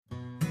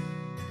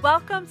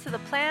Welcome to the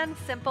Plan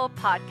Simple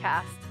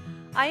podcast.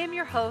 I am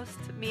your host,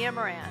 Mia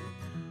Moran.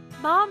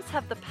 Moms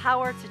have the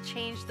power to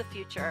change the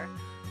future,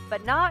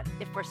 but not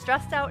if we're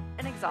stressed out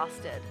and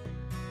exhausted.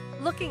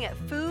 Looking at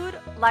food,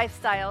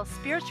 lifestyle,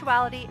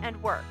 spirituality, and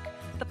work,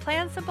 the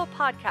Plan Simple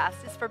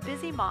podcast is for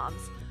busy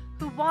moms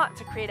who want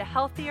to create a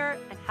healthier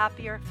and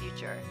happier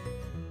future.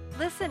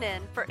 Listen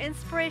in for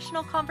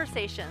inspirational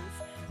conversations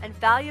and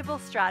valuable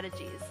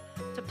strategies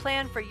to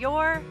plan for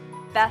your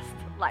best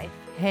life.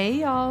 Hey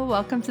y'all,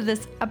 welcome to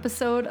this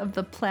episode of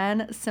the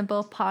Plan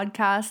Simple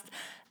podcast.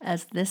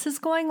 As this is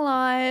going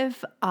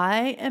live,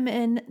 I am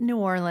in New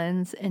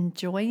Orleans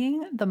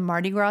enjoying the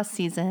Mardi Gras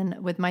season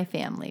with my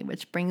family,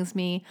 which brings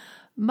me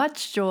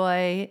much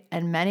joy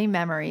and many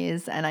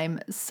memories, and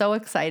I'm so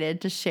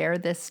excited to share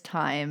this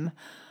time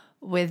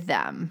with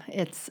them.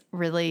 It's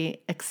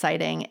really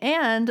exciting.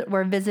 And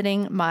we're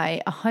visiting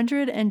my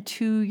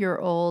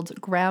 102-year-old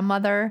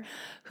grandmother,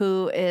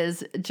 who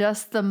is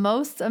just the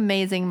most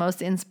amazing,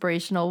 most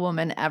inspirational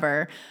woman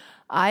ever.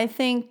 I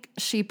think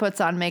she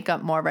puts on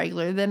makeup more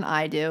regularly than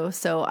I do,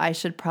 so I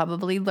should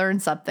probably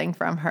learn something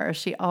from her.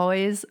 She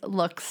always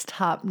looks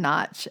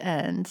top-notch,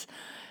 and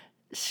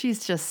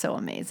she's just so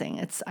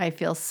amazing. I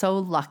feel so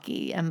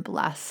lucky and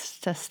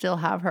blessed to still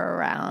have her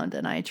around,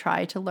 and I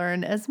try to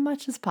learn as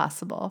much as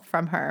possible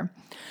from her.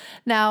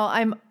 Now,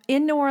 I'm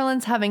in New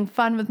Orleans having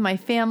fun with my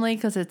family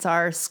because it's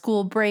our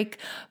school break,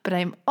 but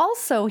I'm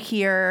also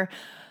here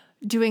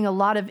doing a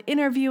lot of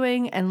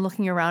interviewing and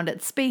looking around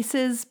at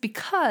spaces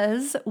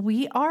because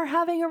we are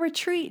having a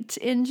retreat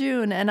in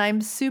June, and I'm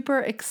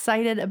super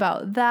excited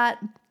about that.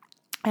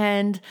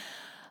 And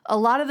a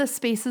lot of the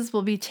spaces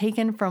will be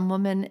taken from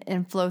Women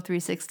in Flow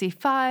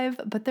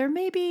 365, but there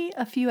may be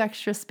a few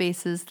extra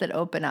spaces that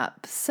open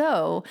up.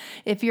 So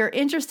if you're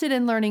interested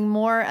in learning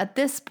more at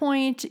this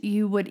point,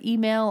 you would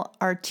email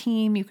our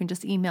team. You can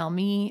just email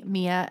me,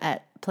 Mia,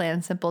 at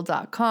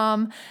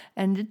plansimple.com,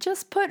 and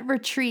just put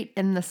retreat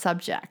in the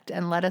subject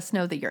and let us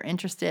know that you're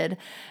interested,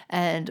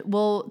 and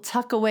we'll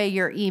tuck away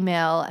your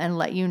email and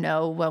let you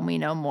know when we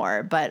know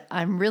more. But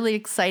I'm really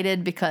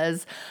excited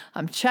because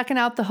I'm checking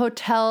out the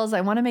hotels.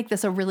 I want to make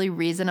this a really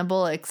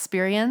reasonable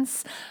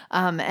experience,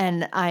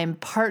 and I'm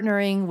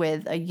partnering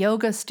with a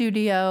yoga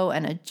studio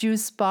and a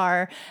juice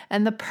bar,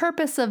 and the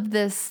purpose of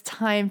this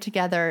time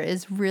together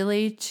is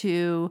really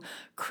to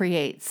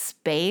create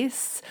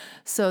space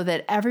so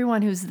that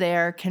everyone who's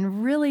there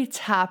can really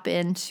tap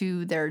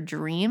into their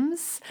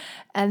dreams.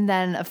 And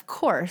then, of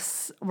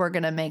course, we're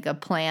going to make a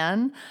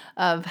plan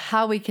of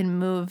how we can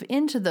move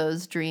into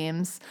those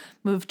dreams,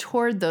 move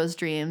toward those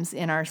dreams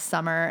in our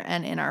summer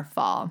and in our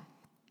fall.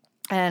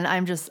 And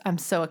I'm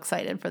so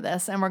excited for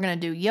this. And we're going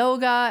to do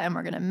yoga, and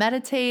we're going to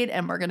meditate,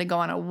 and we're going to go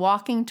on a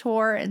walking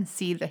tour and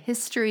see the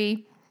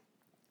history.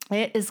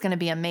 It is going to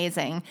be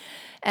amazing.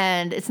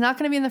 And it's not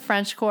going to be in the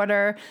French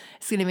Quarter.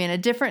 It's going to be in a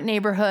different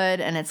neighborhood,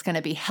 and it's going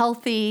to be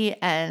healthy,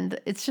 and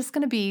it's just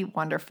going to be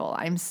wonderful.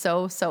 I'm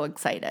so, so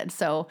excited.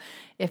 So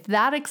if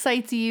that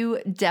excites you,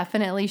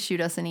 definitely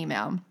shoot us an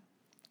email.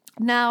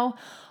 Now,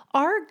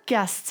 our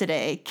guest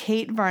today,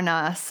 Kate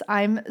Varnas,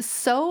 I'm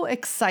so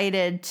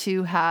excited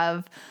to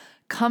have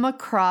come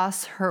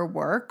across her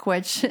work,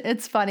 which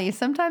it's funny.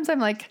 Sometimes I'm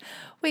like,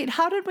 wait,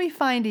 how did we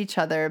find each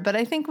other? But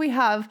I think we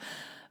have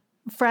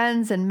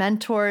friends and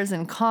mentors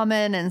in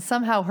common, and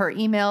somehow her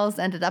emails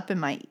ended up in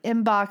my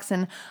inbox.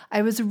 And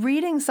I was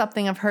reading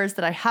something of hers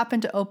that I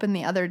happened to open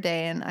the other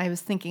day, and I was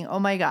thinking, oh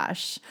my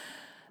gosh,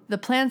 the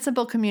Plan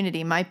Simple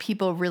community, my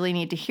people really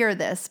need to hear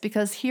this,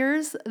 because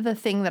here's the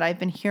thing that I've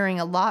been hearing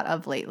a lot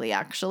of lately,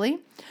 actually.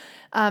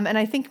 And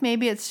I think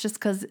maybe it's just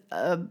because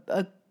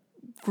a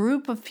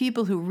group of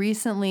people who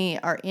recently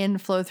are in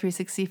Flow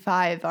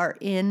 365 are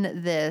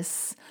in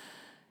this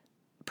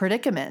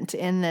predicament,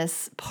 in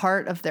this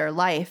part of their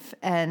life.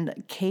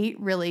 And Kate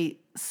really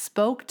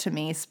spoke to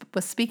me,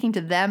 was speaking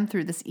to them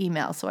through this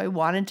email. So I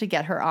wanted to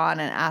get her on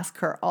and ask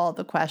her all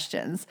the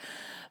questions.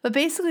 But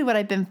basically what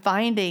I've been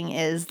finding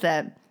is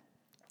that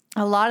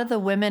a lot of the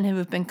women who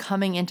have been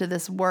coming into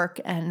this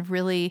work and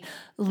really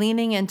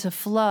leaning into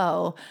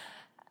flow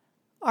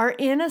are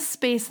in a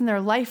space in their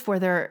life where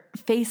they're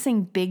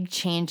facing big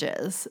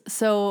changes.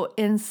 So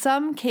in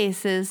some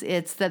cases,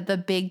 it's that the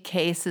big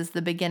case is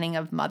the beginning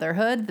of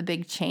motherhood. The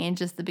big change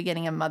is the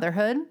beginning of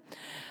motherhood.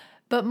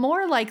 But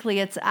more likely,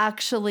 it's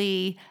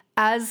actually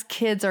as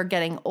kids are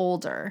getting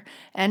older.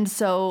 And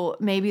so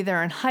maybe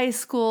they're in high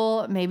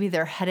school, maybe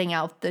they're heading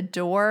out the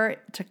door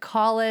to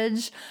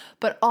college,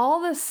 but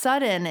all of a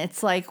sudden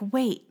it's like,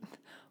 wait,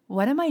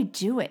 what am I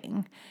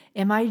doing?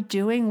 Am I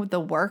doing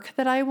the work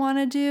that I want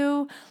to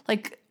do?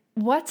 Like,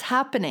 what's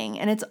happening?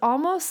 And it's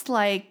almost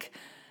like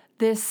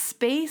this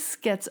space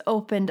gets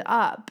opened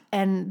up,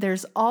 and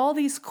there's all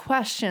these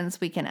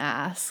questions we can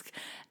ask.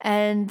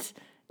 And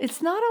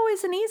it's not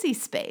always an easy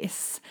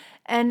space.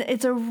 And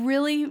it's a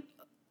really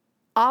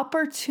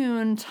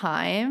opportune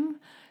time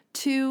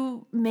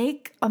to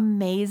make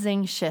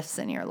amazing shifts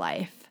in your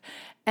life.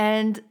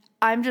 And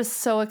I'm just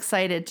so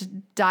excited to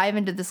dive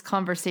into this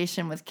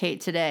conversation with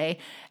Kate today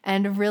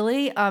and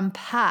really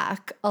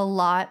unpack a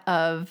lot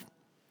of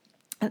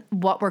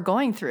what we're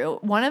going through.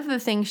 One of the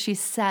things she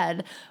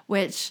said,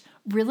 which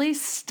really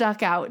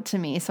stuck out to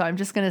me, so I'm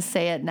just going to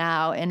say it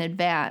now in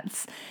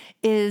advance,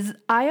 is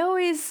I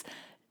always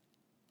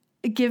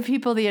give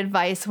people the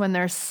advice when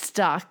they're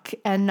stuck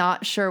and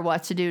not sure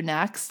what to do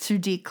next to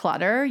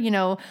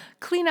declutter,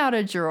 clean out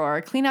a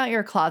drawer, clean out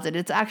your closet.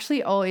 It's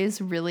actually always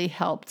really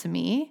helped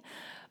me.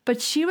 But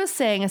she was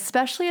saying,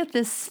 especially at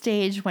this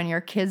stage when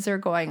your kids are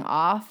going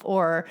off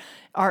or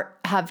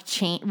have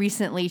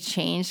recently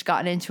changed,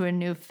 gotten into a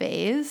new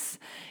phase,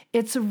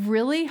 it's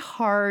really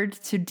hard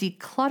to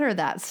declutter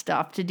that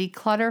stuff, to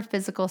declutter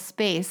physical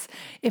space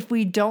if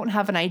we don't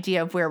have an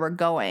idea of where we're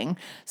going.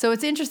 So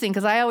it's interesting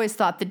because I always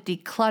thought that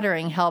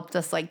decluttering helped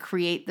us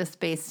create the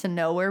space to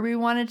know where we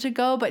wanted to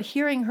go, but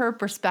hearing her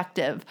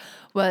perspective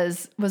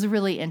was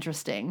really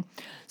interesting.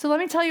 So let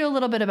me tell you a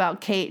little bit about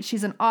Kate.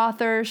 She's an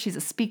author, she's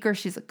a speaker,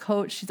 she's a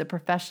coach, she's a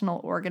professional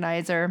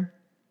organizer.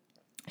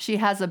 She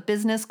has a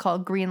business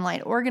called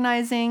Greenlight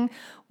Organizing.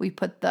 We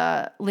put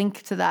the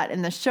link to that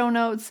in the show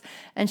notes.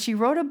 And she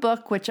wrote a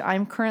book, which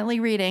I'm currently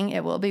reading.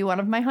 It will be one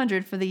of my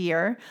 100 for the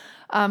year,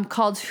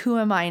 called Who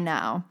Am I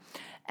Now?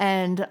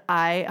 And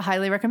I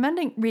highly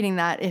recommend reading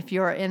that if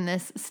you're in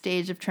this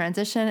stage of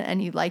transition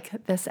and you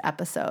like this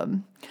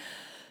episode.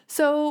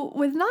 So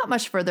with not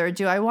much further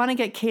ado, I want to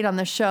get Kate on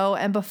the show.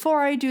 And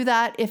before I do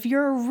that, if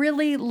you're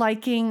really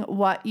liking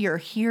what you're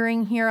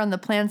hearing here on the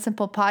Plan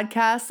Simple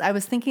podcast, I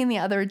was thinking the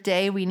other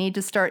day we need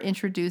to start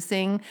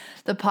introducing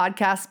the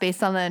podcast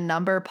based on the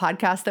number of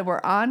podcasts that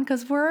we're on,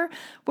 because we're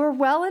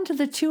well into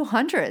the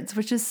 200s,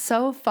 which is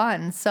so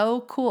fun,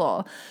 so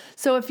cool.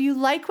 So if you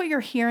like what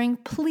you're hearing,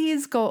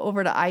 please go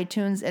over to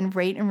iTunes and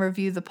rate and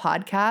review the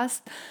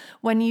podcast.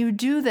 When you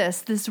do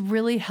this, this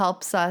really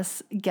helps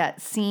us get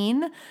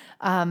seen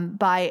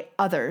by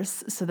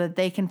others so that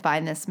they can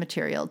find this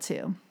material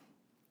too.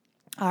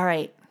 All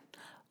right,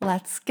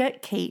 let's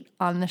get Kate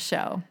on the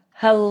show.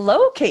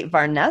 Hello, Kate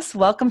Varness.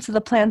 Welcome to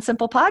the Plan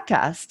Simple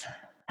podcast.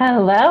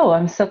 Hello,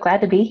 I'm so glad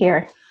to be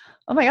here.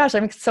 Oh my gosh,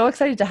 I'm so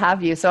excited to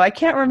have you. So I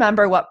can't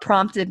remember what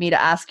prompted me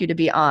to ask you to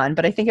be on,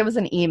 but I think it was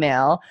an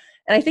email,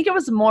 and I think it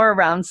was more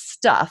around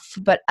stuff.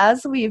 But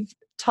as we've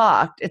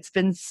talked, it's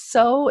been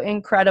so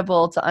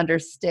incredible to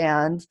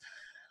understand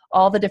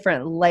all the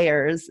different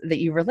layers that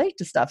you relate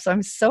to stuff. So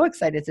I'm so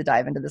excited to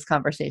dive into this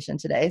conversation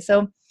today.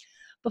 So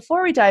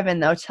before we dive in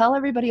though, tell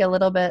everybody a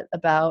little bit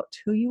about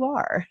who you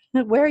are,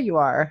 where you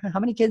are, how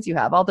many kids you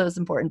have, all those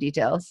important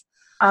details.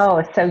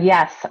 Oh, so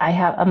yes,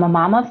 I'm a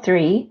mom of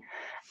 3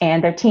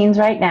 and they're teens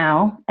right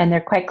now and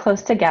they're quite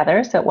close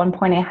together. So at one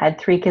point I had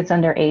 3 kids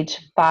under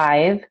age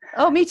 5.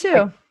 Oh, me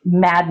too.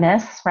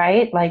 Madness,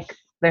 right?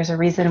 There's a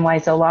reason why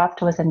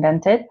Zoloft was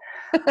invented.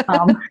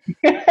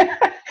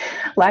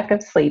 Lack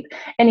of sleep.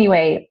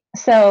 Anyway,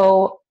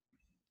 so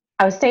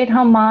I was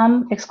stay-at-home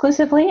mom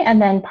exclusively and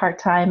then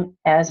part-time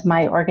as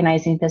my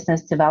organizing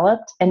business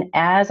developed. And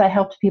as I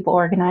helped people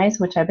organize,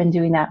 which I've been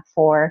doing that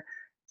for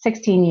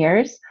 16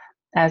 years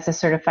as a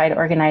certified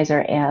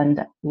organizer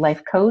and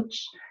life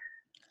coach,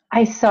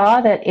 I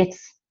saw that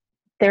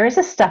there is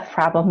a stuff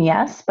problem,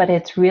 yes, but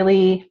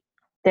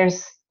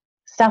there's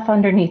stuff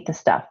underneath the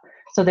stuff.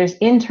 So there's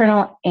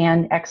internal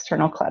and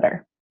external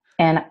clutter.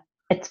 And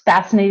it's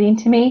fascinating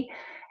to me.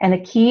 And the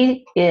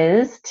key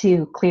is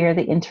to clear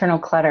the internal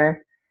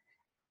clutter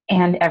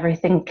and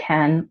everything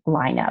can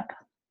line up.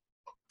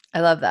 I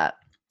love that.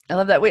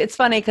 Wait, it's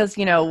funny because,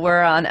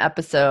 we're on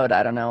episode,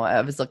 I don't know,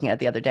 I was looking at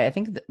the other day. I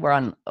think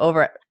we're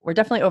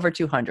definitely over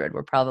 200.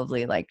 We're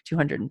probably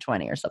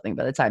 220 or something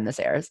by the time this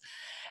airs.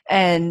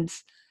 And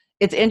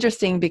it's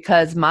interesting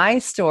because my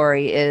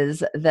story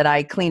is that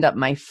I cleaned up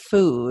my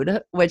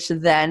food, which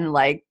then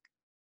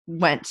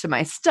went to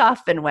my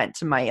stuff and went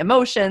to my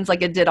emotions.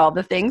 It did all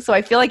the things. So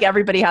I feel like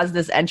everybody has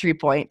this entry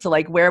point to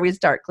where we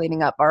start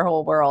cleaning up our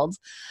whole world.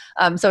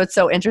 So it's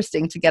so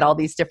interesting to get all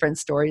these different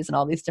stories and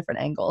all these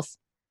different angles.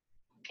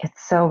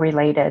 It's so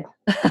related.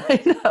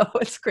 I know,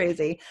 it's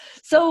crazy.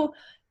 So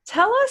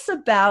tell us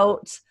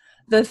about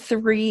the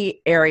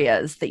 3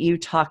 areas that you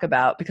talk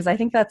about, because I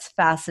think that's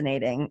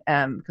fascinating,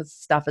 because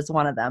stuff is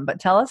one of them. But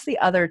tell us the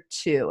other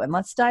 2, and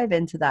let's dive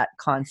into that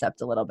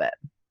concept a little bit.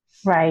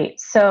 Right.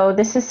 So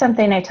this is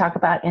something I talk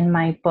about in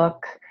my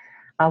book,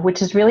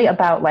 which is really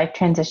about life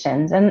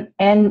transitions.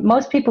 And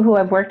most people who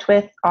I've worked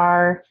with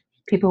are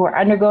people who are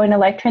undergoing a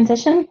life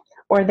transition,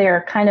 or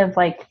they're kind of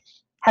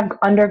have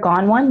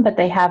undergone one, but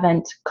they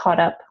haven't caught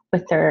up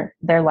with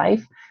their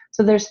life.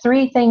 So there's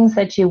 3 things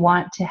that you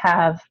want to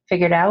have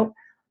figured out: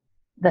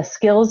 the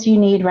skills you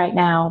need right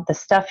now, the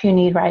stuff you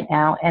need right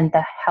now, and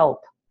the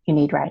help you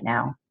need right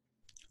now.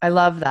 I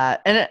love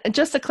that. And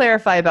just to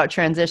clarify about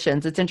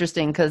transitions, it's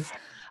interesting because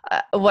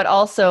what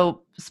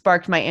also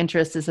sparked my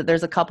interest is that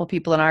there's a couple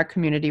people in our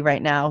community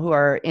right now who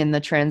are in the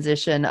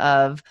transition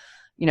of,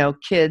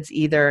 kids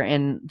either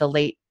in the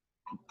late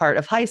part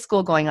of high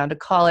school going on to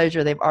college,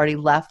 or they've already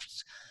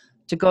left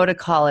to go to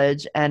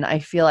college. And I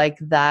feel like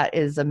that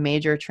is a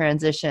major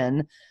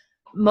transition,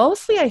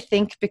 mostly I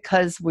think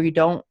because we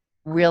don't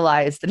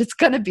realize that it's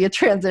going to be a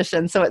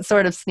transition. So it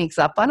sort of sneaks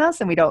up on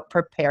us and we don't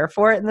prepare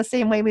for it in the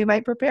same way we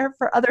might prepare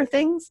for other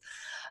things.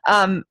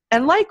 And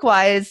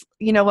likewise,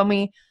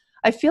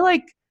 I feel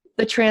like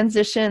the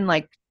transition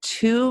like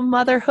to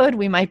motherhood,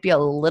 we might be a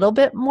little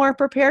bit more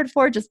prepared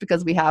for just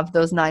because we have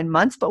those 9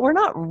 months, but we're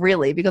not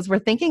really, because we're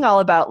thinking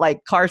all about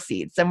like car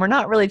seats and we're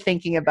not really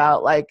thinking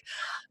about like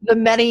the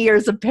many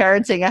years of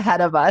parenting ahead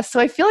of us. So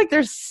I feel like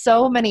there's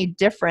so many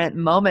different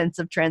moments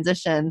of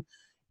transition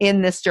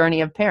in this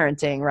journey of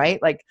parenting,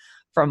 right? Like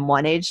from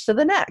one age to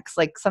the next.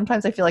 Like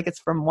sometimes I feel like it's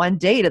from one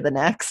day to the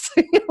next.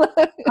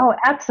 Oh,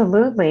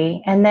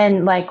 absolutely. And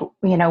then like,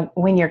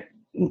 when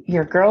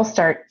your girls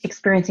start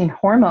experiencing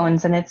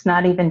hormones and it's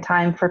not even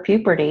time for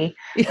puberty,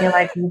 you're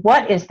like,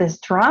 what is this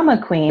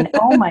drama queen?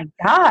 Oh my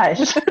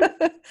gosh,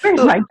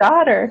 where's my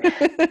daughter?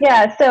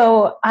 Yeah.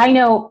 So I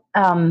know,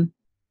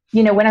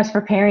 when I was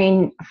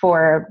preparing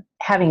for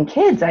having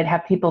kids, I'd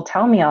have people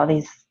tell me all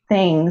these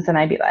things and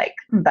I'd be like,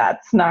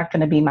 that's not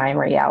going to be my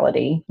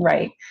reality.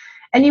 Right.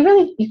 And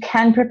you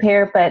can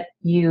prepare, but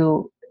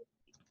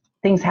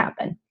things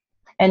happen.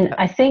 And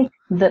I think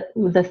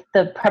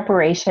the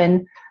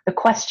preparation, the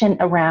question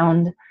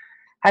around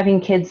having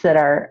kids that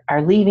are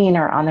leaving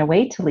or on their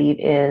way to leave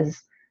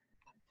is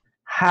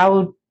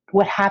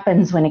what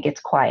happens when it gets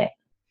quiet.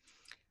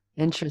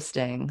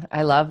 Interesting.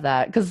 I love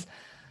that. Because,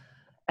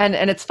 and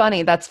it's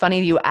funny, that's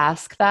funny you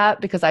ask that,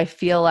 because I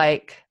feel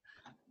like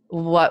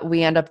what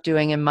we end up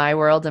doing in my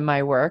world and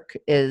my work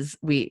is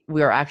we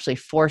are actually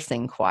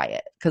forcing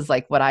quiet, because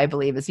like what I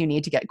believe is you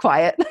need to get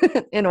quiet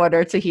in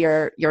order to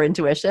hear your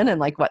intuition and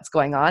like what's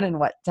going on and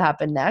what to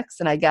happen next.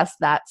 And I guess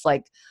that's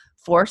like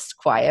forced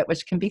quiet,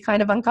 which can be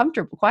kind of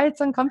uncomfortable.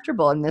 Quiet's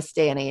uncomfortable in this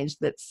day and age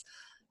that's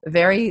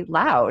very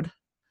loud.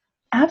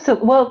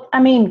 Absolutely. Well,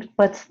 I mean,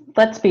 let's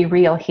be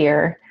real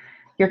here.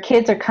 Your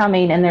kids are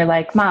coming and they're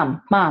like,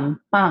 mom,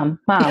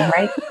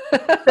 right?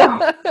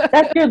 So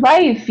that's your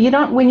life.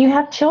 When you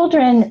have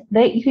children,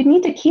 you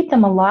need to keep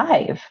them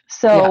alive.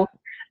 So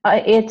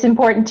it's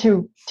important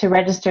to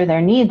register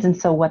their needs. And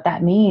so what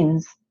that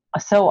means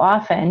so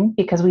often,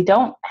 because we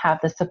don't have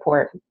the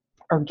support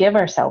or give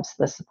ourselves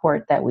the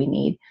support that we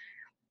need,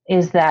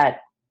 is that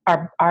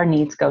our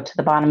needs go to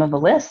the bottom of the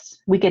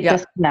list. We get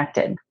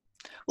disconnected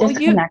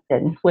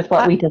with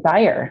what we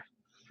desire.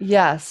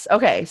 Yes.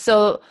 Okay.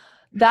 So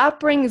that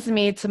brings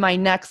me to my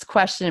next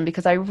question,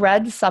 because I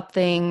read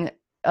something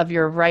of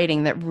your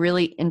writing that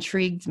really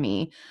intrigued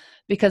me,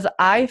 because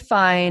I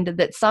find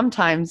that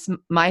sometimes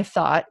my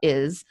thought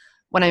is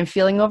when I'm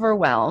feeling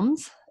overwhelmed,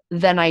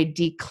 then I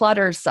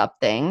declutter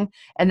something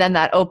and then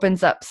that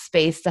opens up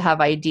space to have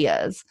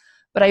ideas.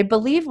 But I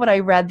believe what I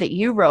read that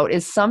you wrote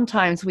is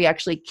sometimes we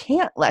actually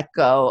can't let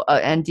go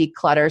and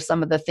declutter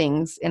some of the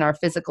things in our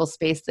physical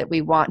space that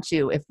we want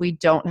to if we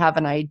don't have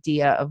an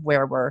idea of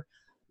where we're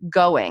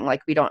going.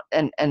 Like we don't,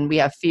 and we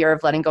have fear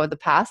of letting go of the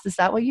past. Is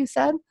that what you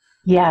said?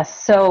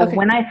 Yes. So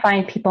when I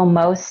find people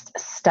most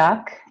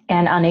stuck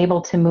and unable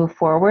to move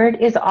forward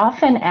is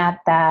often at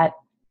that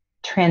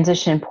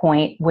transition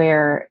point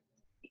where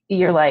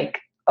you're like,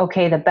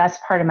 okay, the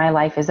best part of my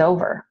life is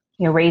over.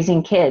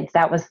 Raising kids,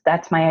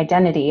 that's my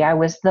identity. I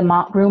was the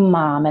room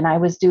mom and I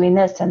was doing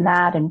this and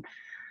that. And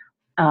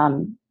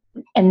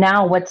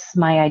now what's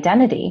my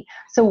identity?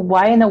 So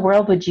why in the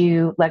world would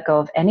you let go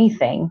of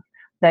anything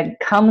that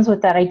comes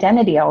with that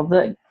identity? All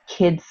the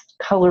kids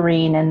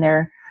coloring and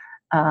their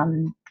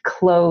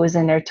clothes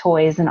and their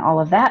toys and all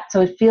of that.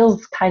 So it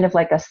feels kind of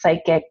like a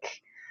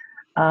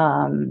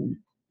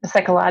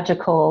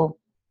psychological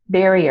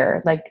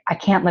barrier. Like I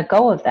can't let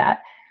go of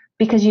that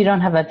because you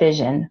don't have a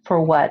vision for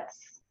what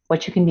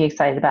you can be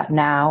excited about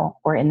now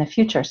or in the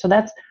future. So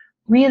that's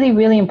really,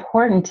 really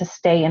important to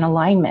stay in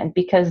alignment,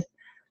 because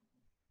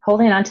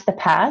holding on to the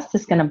past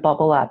is going to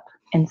bubble up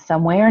in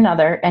some way or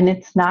another, and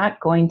it's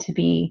not going to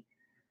be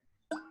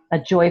a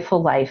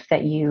joyful life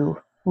that you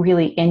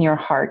really in your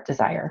heart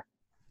desire.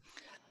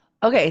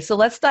 Okay, so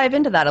let's dive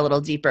into that a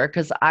little deeper,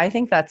 because I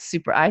think that's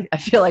super. I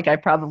feel like I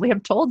probably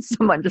have told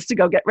someone just to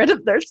go get rid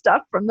of their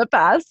stuff from the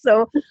past.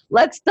 So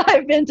let's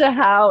dive into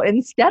how,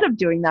 instead of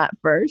doing that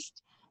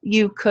first,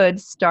 you could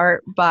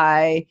start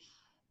by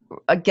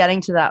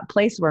getting to that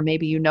place where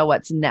maybe you know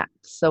what's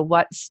next. So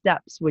what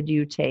steps would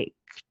you take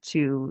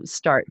to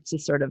start to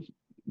sort of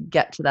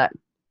get to that,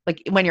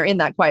 like when you're in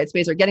that quiet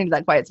space or getting to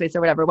that quiet space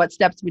or whatever, what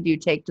steps would you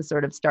take to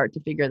sort of start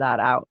to figure that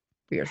out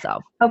for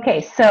yourself?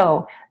 Okay,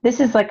 so this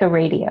is like a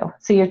radio.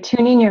 So you're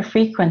tuning your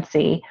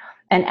frequency,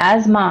 and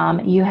as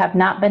mom, you have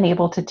not been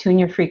able to tune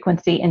your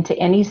frequency into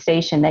any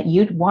station that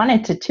you'd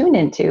wanted to tune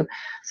into.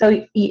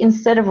 So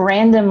instead of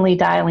randomly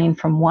dialing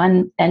from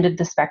one end of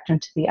the spectrum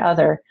to the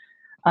other,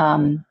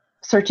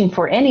 searching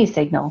for any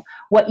signal,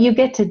 what you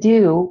get to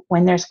do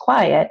when there's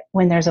quiet,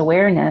 when there's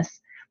awareness,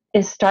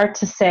 is start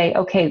to say,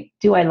 okay,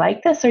 do I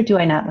like this or do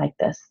I not like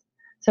this?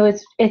 So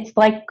it's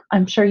like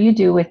I'm sure you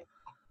do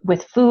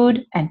with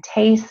food and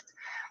taste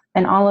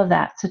and all of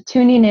that. So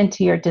tuning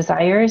into your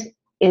desires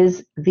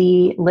is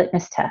the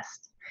litmus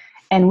test.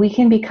 And we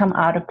can become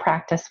out of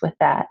practice with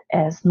that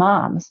as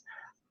moms.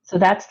 So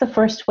that's the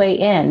first way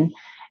in.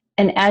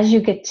 And as you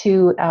get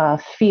to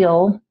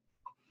feel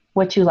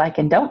what you like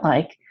and don't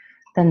like,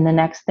 then the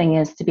next thing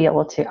is to be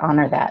able to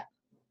honor that.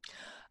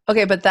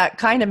 Okay, but that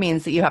kind of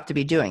means that you have to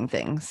be doing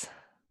things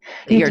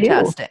that You you're do.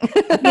 testing.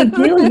 You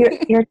do.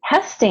 You're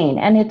testing,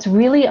 and it's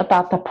really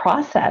about the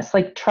process.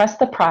 Like, trust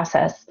the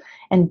process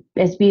and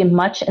as be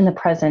much in the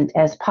present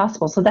as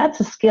possible. So that's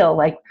a skill.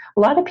 Like,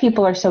 a lot of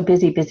people are so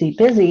busy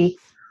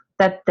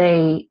that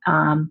they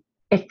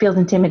it feels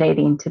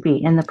intimidating to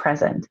be in the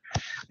present.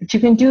 But you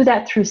can do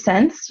that through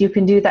sense. You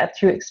can do that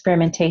through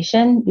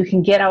experimentation. You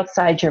can get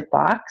outside your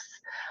box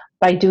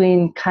by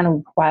doing kind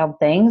of wild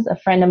things. A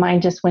friend of mine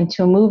just went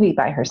to a movie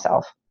by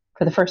herself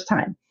for the first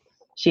time.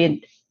 She had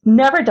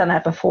never done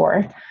that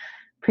before.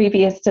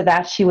 Previous to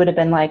that, she would have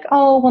been like,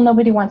 oh, well,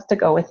 nobody wants to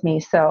go with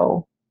me,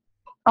 so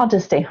I'll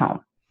just stay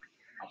home.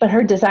 But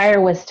her desire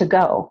was to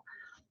go.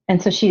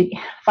 And so she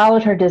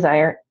followed her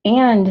desire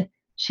and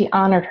she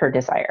honored her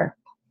desire.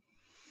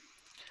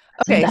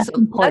 Okay, that's so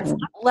important.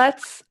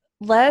 let's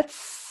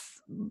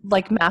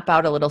like map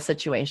out a little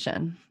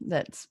situation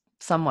that's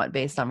somewhat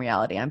based on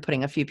reality. I'm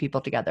putting a few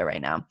people together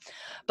right now.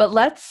 But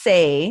let's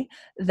say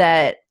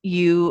that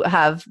you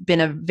have been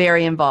a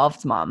very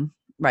involved mom,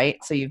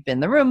 right? So you've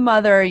been the room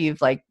mother,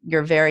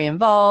 you're very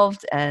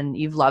involved and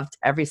you've loved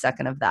every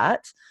second of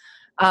that.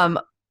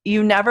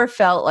 You never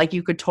felt like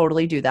you could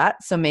totally do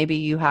that. So maybe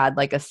you had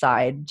like a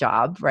side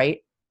job, right?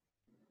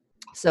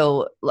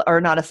 So, or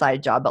not a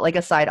side job, but like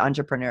a side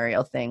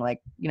entrepreneurial thing, like,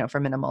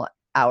 for minimal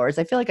hours.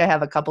 I feel like I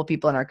have a couple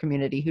people in our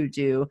community who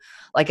do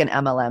like an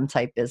MLM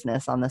type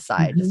business on the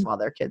side, just while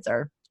their kids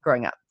are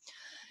growing up.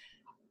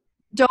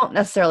 Don't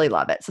necessarily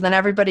love it. So then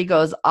everybody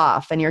goes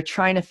off and you're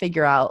trying to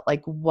figure out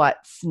like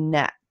what's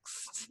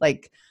next.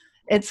 Like,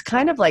 it's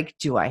kind of like,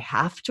 do I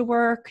have to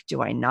work?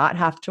 Do I not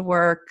have to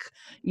work?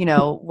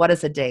 What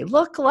does a day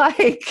look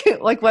like?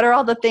 Like, what are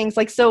all the things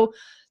like, so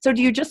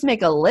do you just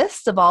make a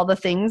list of all the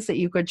things that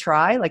you could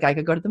try? Like, I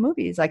could go to the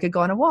movies, I could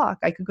go on a walk,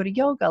 I could go to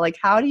yoga. Like,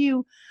 how do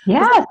you,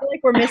 Yeah. I feel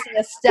like we're missing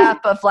a step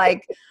of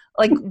like,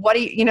 what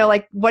do you,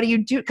 what do you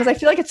do? Because I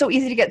feel like it's so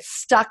easy to get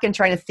stuck in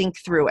trying to think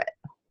through it.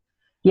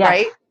 Yes.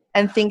 Right?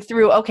 And think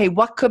through, okay,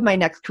 what could my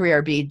next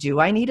career be? Do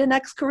I need a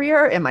next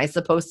career? Am I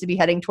supposed to be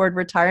heading toward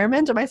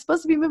retirement? Am I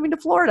supposed to be moving to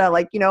Florida?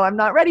 Like, I'm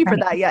not ready for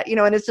that yet,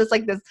 and it's just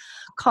like this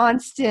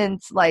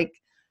constant, like,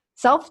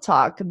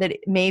 self-talk that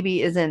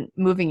maybe isn't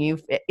moving you,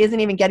 isn't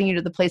even getting you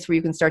to the place where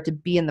you can start to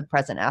be in the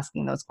present,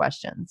 asking those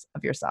questions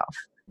of yourself.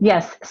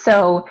 Yes.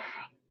 So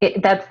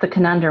that's the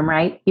conundrum,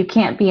 right? You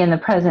can't be in the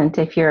present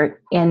if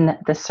you're in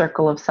the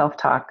circle of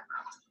self-talk,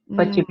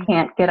 but you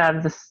can't get out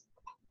of this.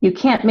 You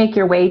can't make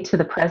your way to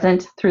the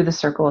present through the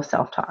circle of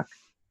self-talk,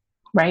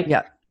 right?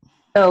 Yeah.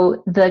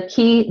 So the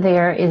key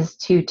there is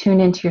to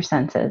tune into your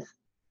senses.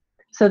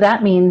 So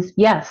that means,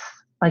 yes,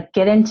 like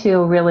get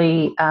into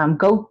really,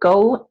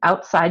 go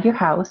outside your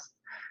house,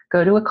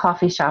 go to a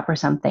coffee shop or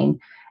something,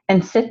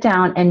 and sit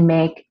down and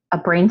make a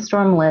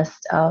brainstorm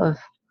list of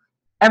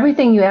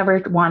everything you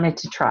ever wanted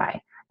to try,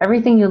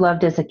 everything you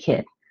loved as a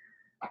kid.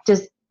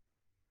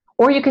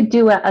 Or you could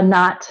do a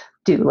not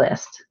do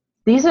list.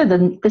 This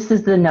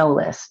is the no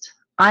list.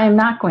 I am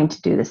not going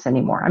to do this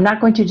anymore. I'm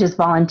not going to just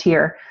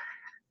volunteer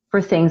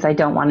for things I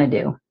don't want to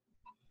do.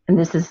 And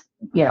this is,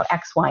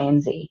 X, Y,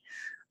 and Z.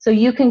 So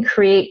you can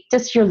create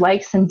just your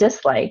likes and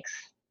dislikes.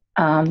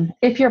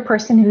 If you're a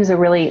person who's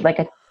like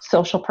a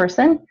social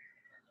person,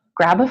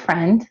 grab a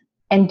friend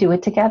and do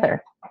it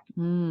together.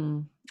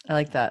 I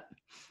like that.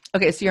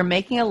 Okay, so you're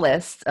making a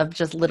list of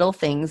just little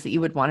things that you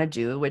would want to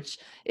do, which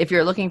if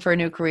you're looking for a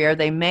new career,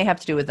 they may have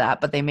to do with that,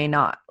 but they may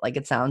not. Like,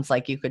 it sounds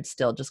like you could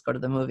still just go to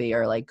the movie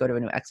or like go to a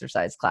new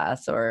exercise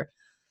class or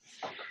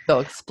go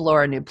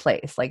explore a new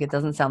place. Like, it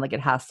doesn't sound like it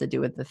has to do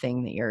with the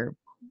thing that you're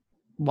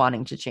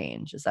wanting to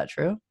change. Is that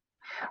true?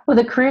 Well,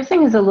 the career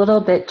thing is a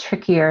little bit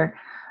trickier.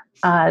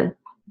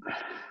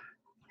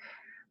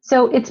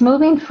 So it's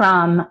moving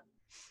from,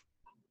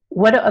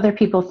 what do other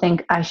people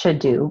think I should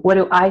do? What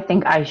do I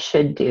think I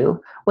should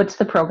do? What's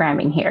the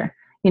programming here?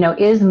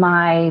 Is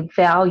my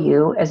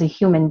value as a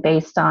human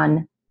based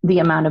on the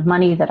amount of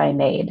money that I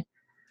made?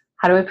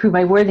 How do I prove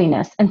my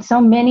worthiness? And so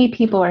many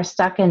people are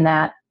stuck in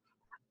that.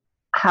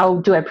 How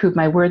do I prove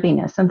my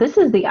worthiness? And this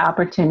is the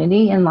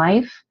opportunity in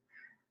life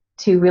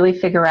to really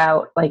figure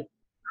out like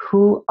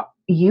who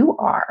you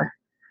are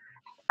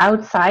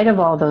outside of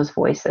all those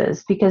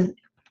voices, because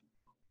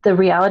the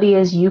reality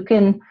is you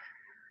can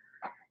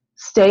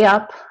stay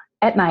up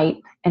at night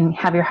and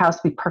have your house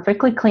be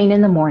perfectly clean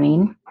in the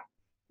morning.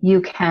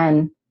 You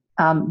can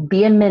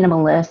be a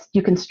minimalist.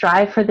 You can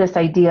strive for this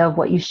idea of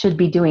what you should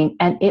be doing,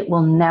 and it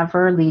will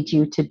never lead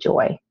you to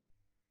joy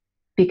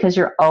because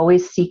you're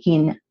always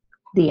seeking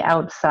the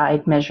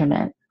outside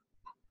measurement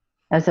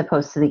as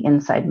opposed to the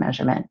inside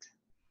measurement.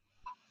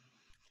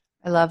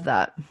 I love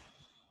that.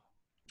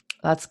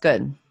 That's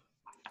good.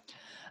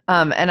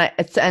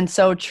 It's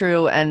so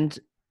true, and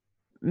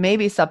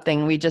maybe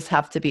something we just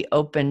have to be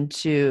open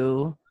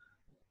to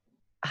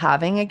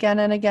having again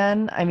and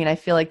again. I mean, I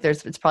feel like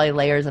it's probably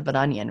layers of an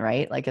onion,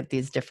 right? Like at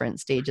these different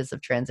stages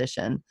of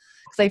transition.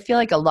 Because I feel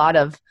like a lot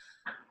of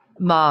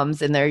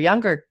moms in their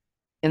younger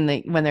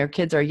when their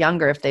kids are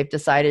younger, if they've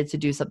decided to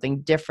do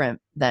something different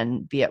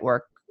than be at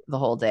work the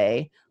whole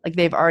day, like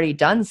they've already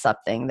done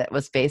something that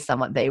was based on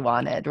what they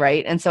wanted,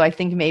 right? And so I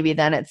think maybe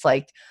then it's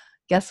like,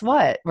 guess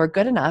what? We're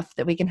good enough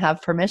that we can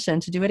have permission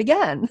to do it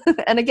again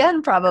and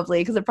again,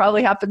 probably, because it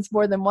probably happens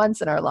more than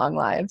once in our long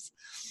lives.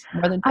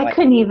 More than I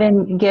couldn't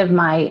even give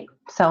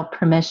myself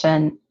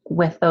permission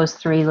with those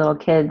 3 little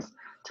kids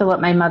to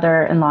let my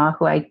mother-in-law,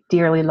 who I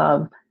dearly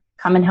love,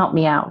 come and help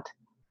me out.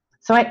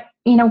 So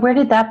where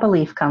did that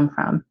belief come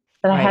from?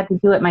 That I had to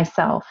do it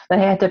myself, that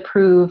I had to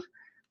prove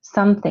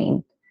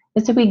something.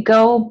 Is that we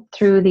go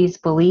through these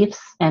beliefs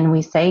and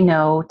we say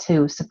no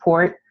to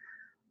support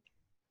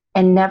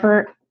and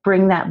never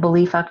bring that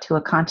belief up to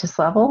a conscious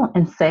level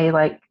and say,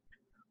 like,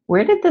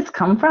 where did this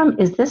come from?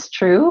 Is this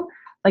true?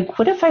 Like,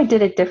 what if I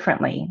did it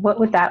differently? What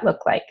would that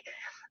look like?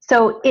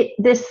 So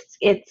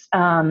it's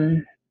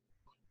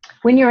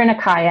when you're in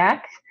a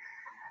kayak,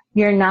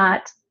 you're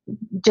not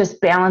just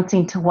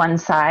balancing to one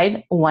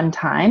side one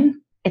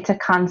time. It's a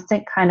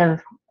constant kind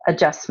of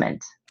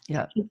adjustment.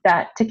 Yeah.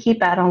 To keep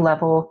that on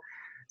level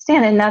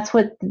stand. And that's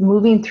what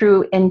moving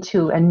through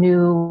into a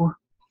new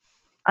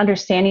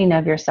understanding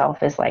of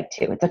yourself is like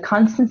too. It's a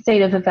constant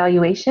state of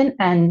evaluation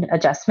and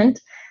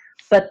adjustment,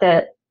 but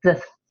the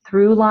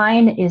through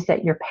line is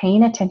that you're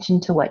paying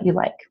attention to what you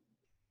like.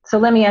 So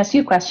let me ask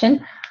you a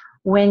question.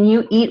 When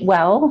you eat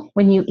well,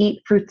 when you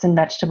eat fruits and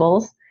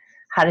vegetables,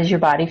 how does your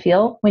body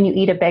feel? When you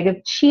eat a bag of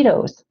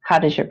Cheetos, how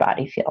does your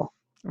body feel?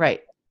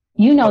 Right.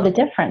 You know the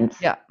difference.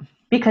 Yeah.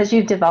 Because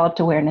you've developed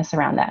awareness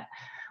around that.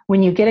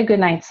 When you get a good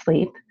night's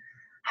sleep,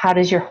 how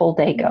does your whole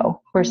day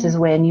go versus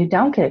when you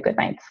don't get a good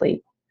night's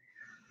sleep?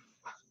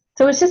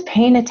 So it's just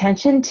paying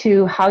attention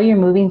to how you're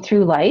moving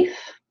through life.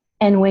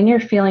 And when you're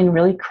feeling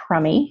really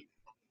crummy,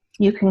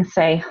 you can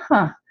say,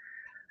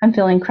 I'm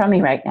feeling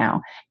crummy right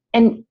now.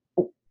 And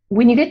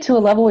when you get to a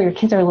level where your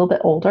kids are a little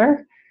bit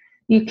older,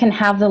 you can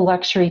have the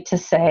luxury to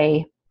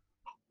say,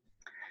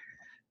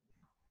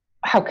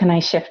 how can I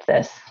shift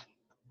this?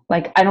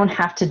 Like, I don't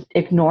have to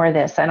ignore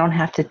this. I don't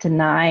have to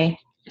deny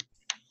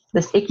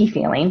this icky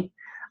feeling.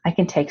 I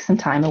can take some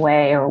time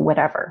away or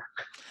whatever.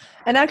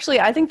 And actually,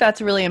 I think that's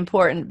really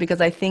important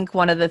because I think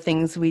one of the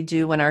things we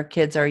do when our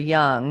kids are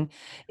young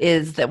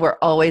is that we're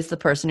always the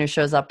person who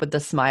shows up with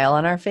the smile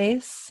on our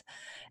face.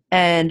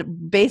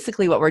 And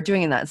basically what we're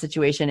doing in that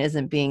situation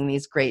isn't being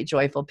these great,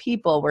 joyful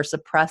people. We're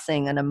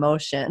suppressing an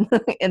emotion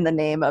in the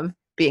name of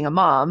being a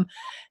mom.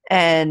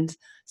 And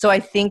so I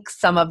think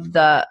some of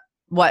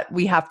what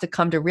we have to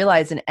come to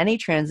realize in any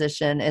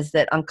transition is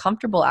that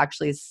uncomfortable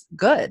actually is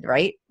good,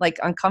 right? Like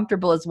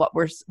uncomfortable is what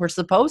we're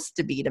supposed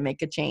to be to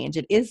make a change.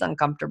 It is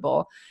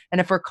uncomfortable.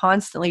 And if we're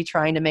constantly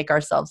trying to make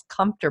ourselves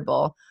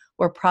comfortable,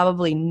 we're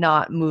probably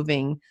not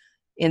moving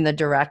in the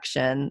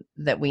direction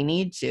that we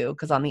need to,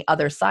 because on the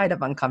other side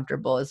of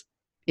uncomfortable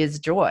is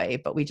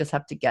joy, but we just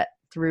have to get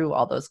through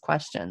all those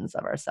questions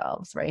of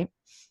ourselves, right?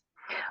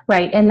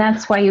 Right. And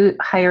that's why you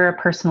hire a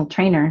personal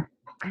trainer.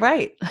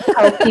 Right.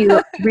 Help you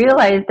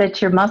realize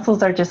that your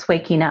muscles are just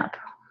waking up,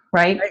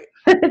 right?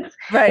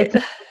 Right.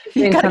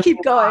 You got to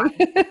keep going.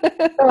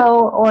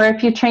 Or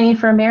if you're training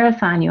for a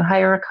marathon, you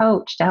hire a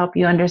coach to help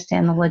you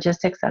understand the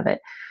logistics of it.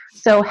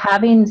 So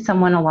having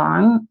someone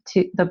along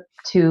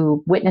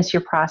to witness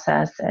your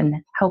process and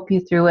help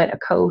you through it, a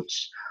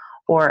coach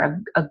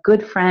or a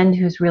good friend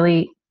who's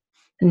really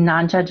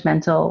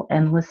non-judgmental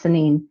and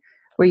listening,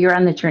 where you're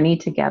on the journey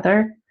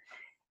together,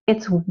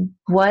 it's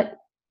what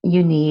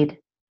you need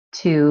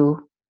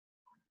to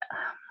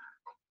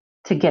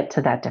get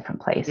to that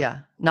different place.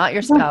 Yeah. Not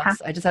your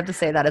spouse. I just have to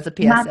say that as a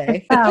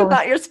PSA.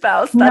 Not your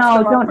spouse. That's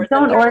no,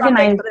 don't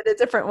organize but in a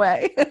different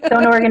way.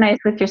 Don't organize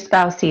with your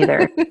spouse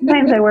either.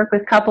 Sometimes I work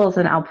with couples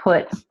and I'll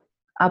put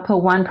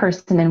one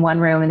person in one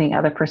room and the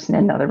other person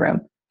in another room.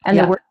 And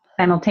they work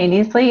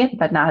simultaneously,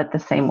 but not at the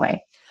same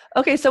way.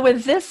 Okay, so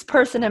with this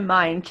person in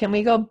mind, can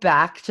we go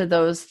back to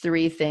those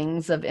 3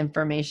 things of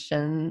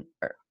information,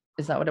 or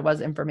is that what it was?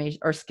 Information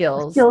or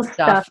skills,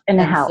 stuff, and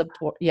help.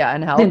 Support. Yeah,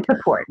 and help. And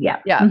support, yeah.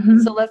 Yeah. Mm-hmm.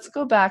 So let's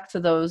go back to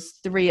those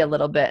 3 a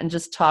little bit and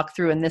just talk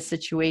through in this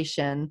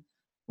situation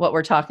what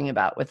we're talking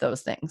about with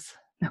those things.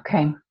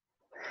 Okay.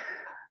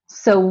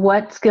 So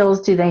what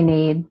skills do they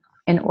need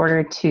in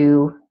order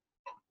to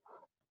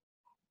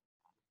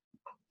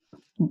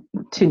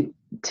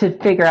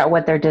figure out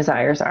what their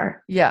desires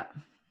are? Yeah.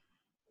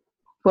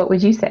 What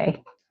would you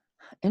say?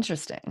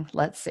 Interesting.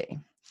 Let's see.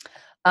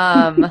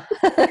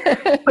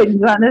 Put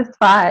you on the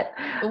spot.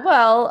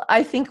 Well,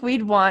 I think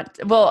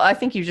I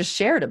think you just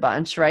shared a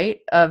bunch, right?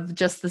 Of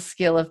just the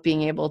skill of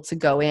being able to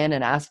go in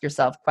and ask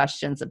yourself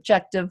questions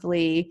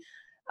objectively,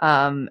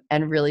 and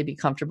really be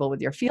comfortable with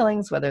your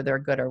feelings, whether they're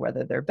good or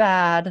whether they're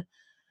bad.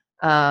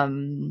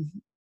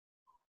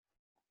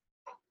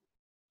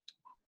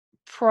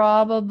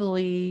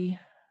 Probably,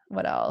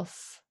 what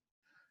else?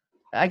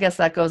 I guess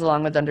that goes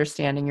along with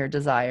understanding your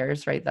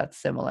desires, right? That's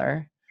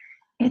similar.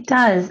 It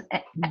does.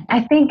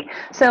 I think,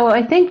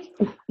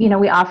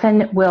 we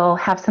often will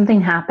have something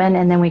happen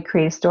and then we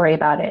create a story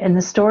about it. And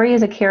the story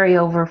is a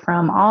carryover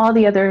from all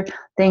the other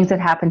things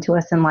that happen to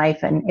us in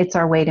life. And it's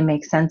our way to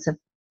make sense of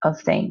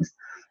of things.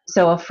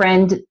 So a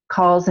friend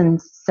calls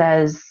and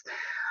says,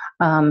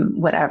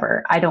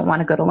 whatever, I don't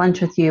want to go to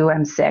lunch with you,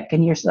 I'm sick.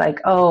 And you're like,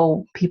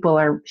 oh,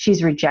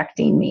 she's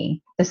rejecting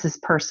me. This is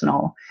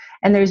personal.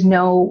 And there's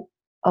no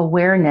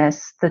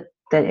awareness that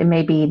it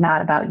may be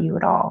not about you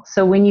at all.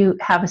 So when you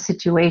have a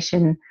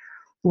situation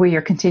where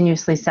you're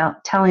continuously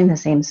telling the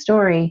same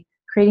story,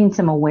 creating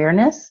some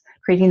awareness,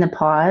 creating the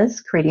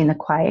pause, creating the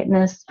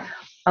quietness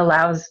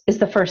is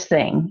the first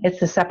thing. It's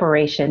the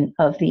separation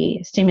of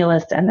the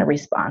stimulus and the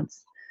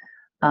response.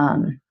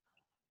 I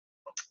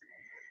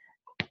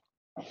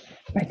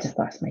just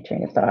lost my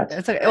train of thought.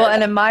 It's okay. Well,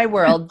 and in my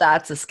world,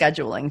 that's a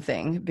scheduling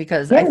thing,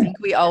 because Yeah. I think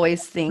we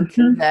always think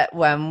that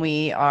when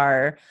we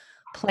are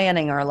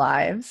planning our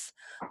lives,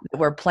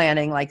 we're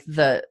planning like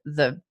the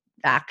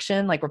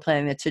action, like we're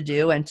planning the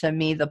to-do. And to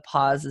me, the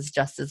pause is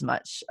just as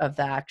much of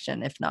the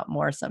action, if not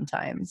more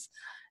sometimes.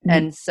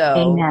 And so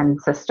Amen,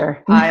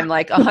 sister. I'm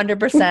like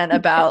 100%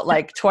 about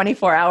like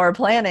 24-hour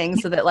planning,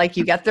 so that like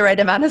you get the right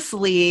amount of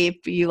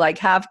sleep, you like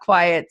have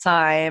quiet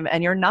time,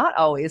 and you're not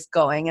always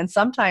going. And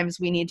sometimes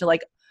we need to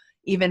like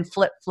even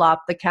flip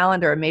flop the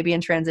calendar. Maybe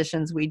in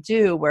transitions we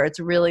do, where it's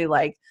really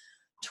like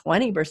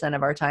 20%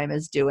 of our time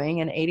is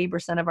doing and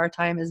 80% of our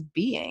time is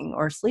being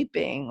or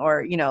sleeping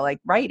or, you know, like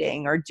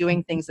writing or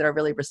doing things that are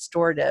really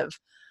restorative,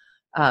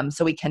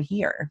 so we can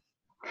hear.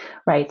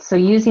 Right. So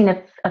using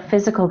a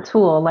physical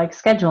tool like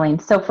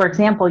scheduling. So for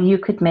example, you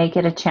could make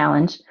it a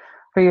challenge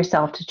for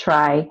yourself to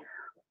try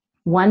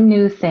one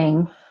new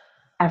thing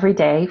every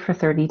day for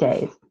 30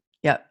 days.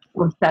 Yep.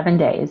 Or 7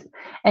 days.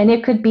 And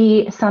it could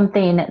be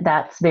something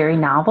that's very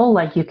novel,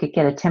 like you could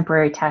get a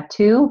temporary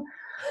tattoo,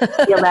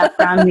 steal that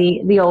from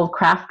the old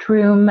craft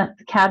room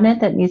cabinet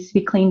that needs to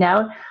be cleaned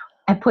out,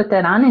 and put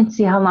that on and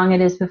see how long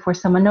it is before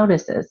someone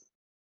notices.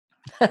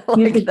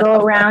 You could go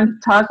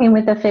around talking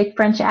with a fake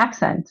French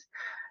accent.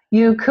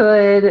 You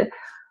could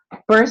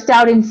burst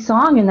out in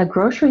song in the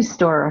grocery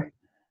store.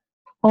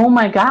 Oh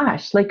my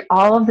gosh, like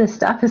all of this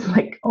stuff is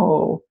like,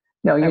 oh,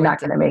 no, you're not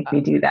going to make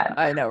me do that.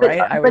 I know, right?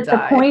 I would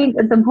die.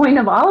 The point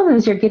of all of it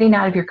is you're getting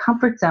out of your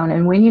comfort zone.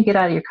 And when you get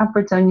out of your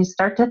comfort zone, you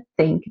start to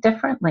think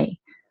differently.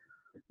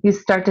 You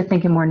start to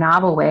think in more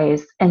novel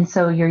ways. And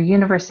so your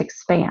universe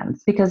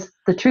expands, because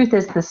the truth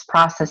is this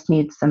process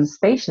needs some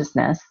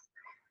spaciousness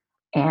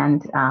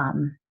and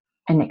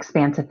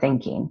expansive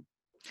thinking.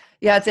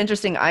 Yeah, it's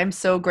interesting. I'm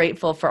so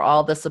grateful for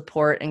all the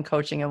support and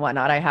coaching and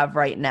whatnot I have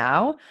right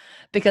now,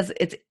 because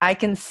I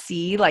can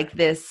see like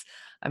this,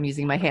 I'm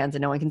using my hands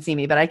and no one can see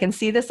me, but I can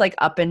see this like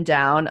up and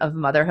down of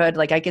motherhood.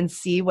 Like I can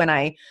see when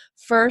I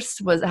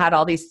first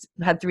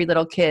had 3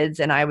 little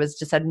kids, and I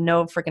had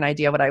no freaking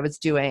idea what I was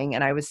doing,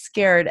 and I was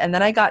scared. And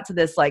then I got to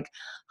this like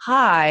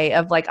high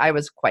of like, I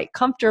was quite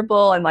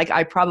comfortable, and like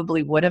I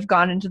probably would have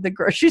gone into the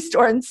grocery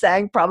store and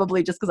sang,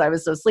 probably just because I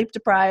was so sleep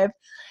deprived.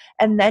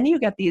 And then you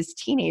get these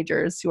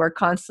teenagers who are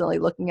constantly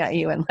looking at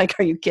you and like,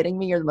 are you kidding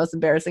me? You're the most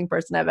embarrassing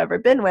person I've ever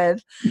been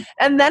with.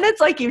 And then it's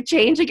like you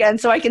change again.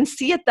 So I can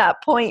see at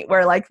that point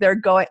where like they're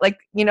going, like,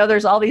 you know,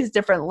 there's all these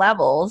different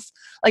levels.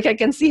 Like I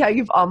can see how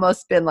you've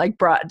almost been like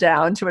brought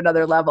down to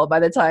another level by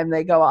the time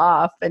they go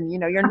off. And, you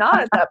know, you're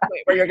not at that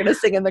point where you're going to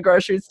sing in the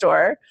grocery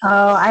store.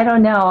 Oh, I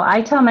don't know.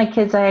 I tell my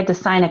kids I had to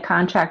sign a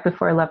contract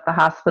before I left the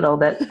hospital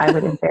that I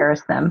would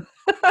embarrass them.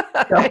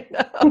 I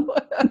know.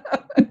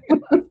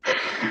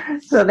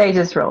 So they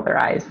just roll their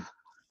eyes.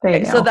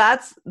 So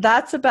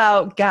that's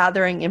about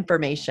gathering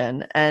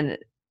information. And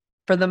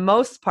for the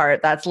most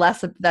part, that's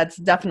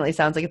definitely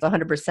sounds like it's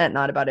 100%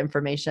 not about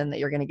information that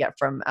you're going to get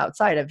from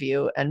outside of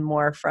you, and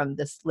more from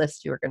this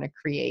list you're going to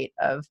create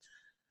of,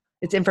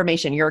 it's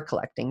information you're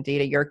collecting,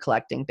 data you're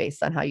collecting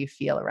based on how you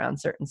feel around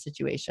certain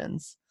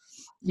situations.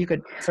 You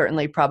could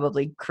certainly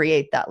probably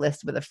create that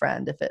list with a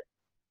friend if it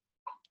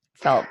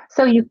felt.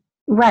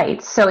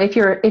 Right. So if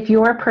you're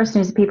a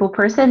person who's a people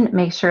person,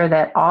 make sure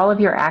that all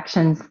of your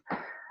actions,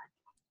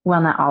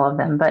 well, not all of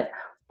them, but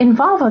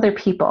involve other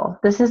people.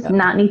 This does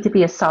not need to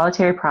be a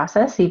solitary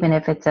process, even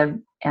if it's a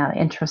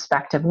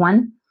introspective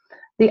one.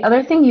 The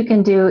other thing you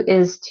can do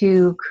is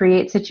to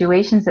create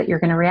situations that you're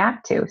going to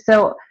react to.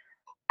 So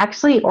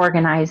actually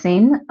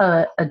organizing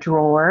a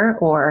drawer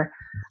or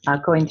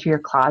going through your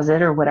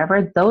closet or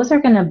whatever, those are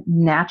going to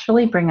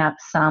naturally bring up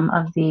some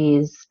of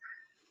these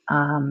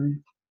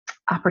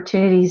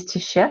opportunities to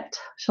shift.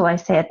 Shall I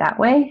say it that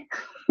way?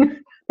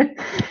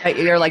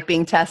 You're like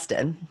being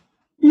tested.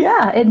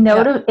 Yeah,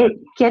 it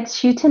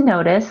gets you to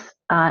notice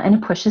and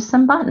it pushes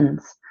some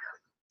buttons.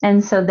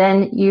 And so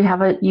then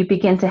you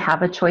begin to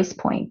have a choice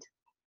point.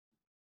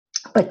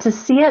 But to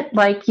see it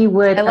like you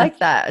would. I like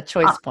that, a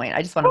choice point.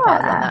 I just want to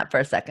pause on that for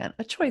a second.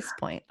 A choice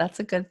point. That's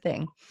a good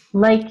thing.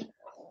 Like,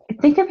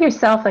 think of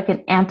yourself like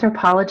an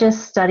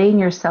anthropologist studying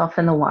yourself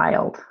in the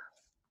wild.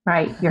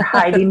 Right? You're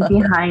hiding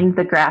behind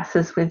the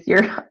grasses with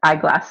your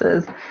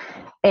eyeglasses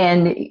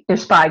and your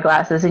spy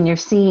glasses, and you're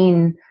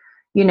seeing,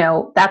 you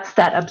know, that's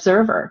that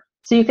observer.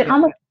 So you can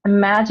almost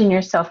imagine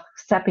yourself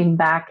stepping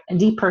back and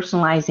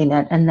depersonalizing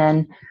it. And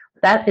then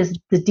that is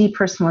the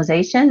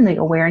depersonalization, the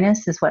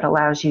awareness is what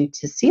allows you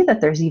to see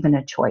that there's even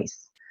a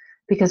choice.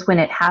 Because when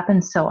it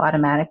happens so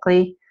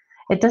automatically,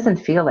 it doesn't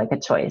feel like a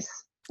choice.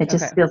 It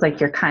just feels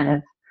like you're kind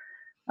of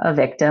a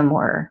victim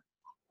or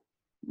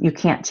you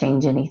can't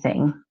change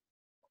anything.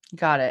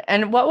 Got it.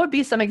 And what would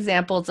be some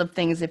examples of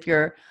things if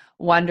you're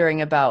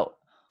wondering about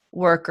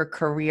work or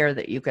career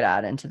that you could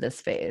add into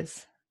this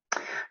phase?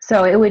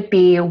 So it would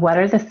be, what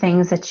are the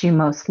things that you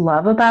most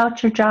love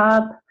about your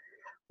job?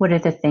 What are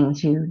the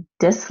things you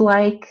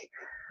dislike?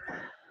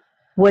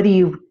 What do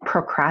you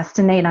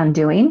procrastinate on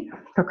doing?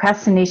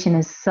 Procrastination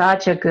is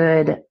such a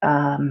good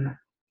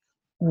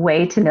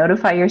way to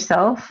notify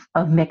yourself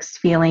of mixed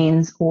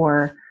feelings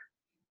or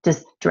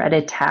just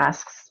dreaded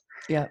tasks.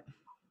 Yeah.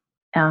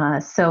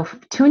 So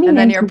tuning in. And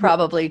then you're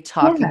probably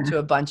talking to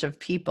a bunch of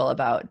people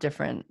about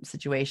different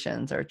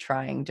situations or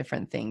trying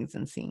different things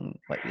and seeing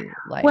what you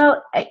like.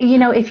 Well, you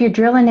know, if you're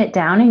drilling it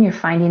down and you're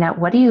finding out,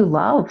 what do you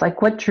love?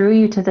 Like, what drew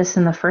you to this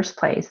in the first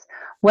place?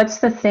 What's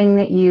the thing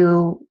that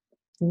you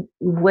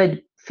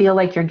would feel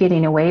like you're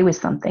getting away with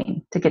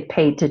something to get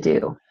paid to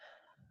do?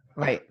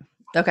 Right.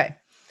 Okay.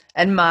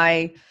 And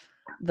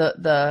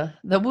the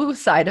woo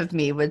side of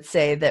me would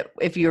say that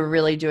if you're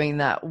really doing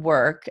that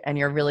work and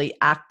you're really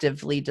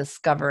actively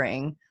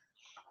discovering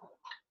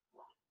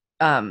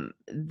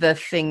the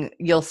thing,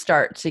 you'll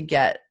start to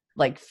get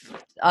like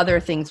other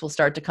things will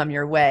start to come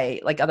your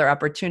way, like other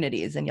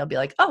opportunities, and you'll be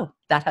like, oh,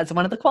 that has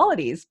one of the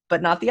qualities,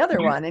 but not the other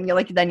one. And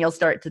then you'll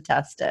start to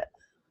test it.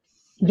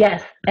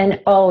 Yes.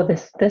 And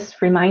this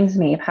reminds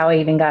me of how I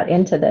even got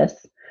into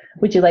this.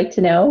 Would you like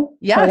to know?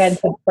 Yes. How I got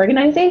into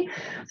organizing?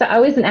 So I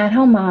was an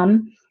at-home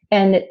mom,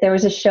 and there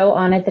was a show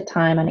on at the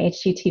time on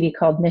HGTV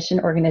called Mission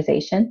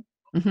Organization.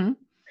 Mm-hmm.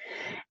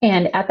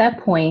 And at that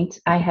point,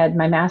 I had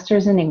my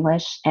master's in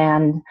English,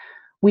 and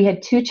we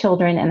had 2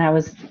 children, and I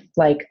was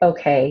like,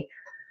 okay,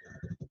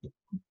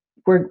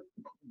 we're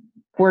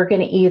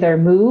going to either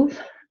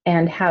move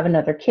and have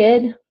another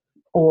kid,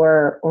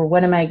 or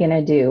what am I going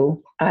to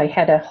do? I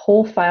had a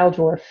whole file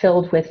drawer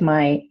filled with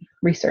my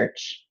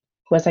research.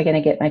 Was I going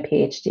to get my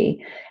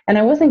PhD? And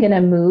I wasn't going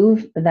to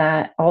move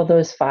all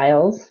those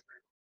files,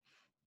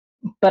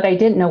 but I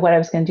didn't know what I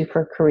was going to do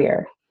for a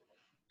career.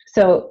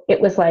 So it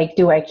was like,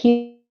 do I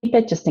keep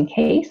it just in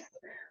case,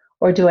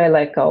 or do I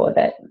let go of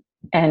it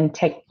and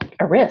take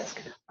a risk?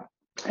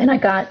 And I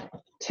got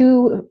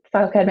 2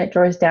 file cabinet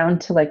drawers down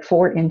to like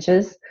 4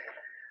 inches,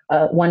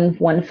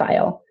 one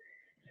file.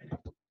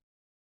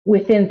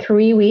 Within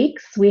 3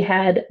 weeks, we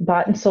had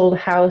bought and sold a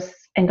house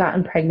and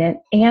gotten pregnant.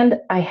 And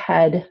I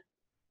had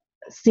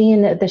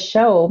seen the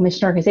show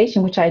Mission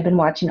Organization, which I had been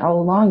watching all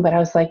along, but I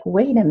was like,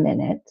 wait a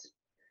minute.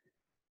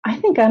 I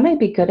think I might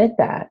be good at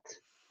that.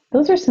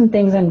 Those are some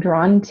things I'm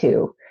drawn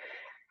to.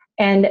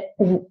 And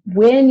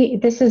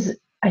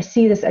I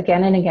see this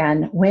again and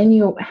again, when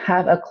you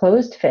have a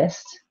closed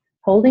fist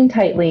holding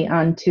tightly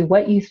onto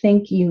what you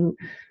think you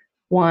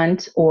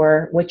want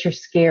or what you're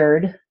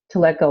scared to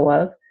let go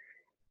of,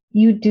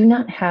 you do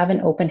not have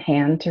an open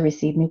hand to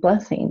receive new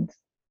blessings.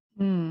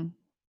 Mm.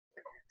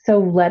 So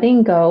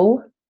letting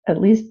go, at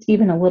least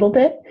even a little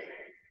bit,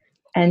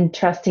 and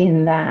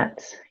trusting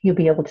that you'll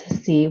be able to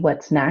see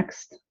what's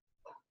next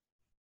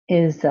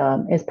is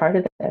part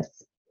of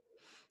this.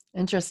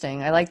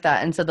 Interesting. I like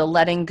that. And so the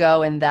letting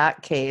go in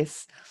that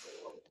case,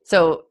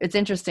 so it's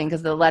interesting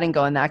because the letting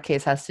go in that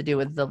case has to do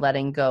with the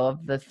letting go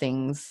of the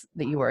things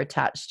that you were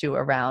attached to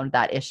around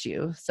that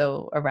issue.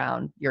 So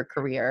around your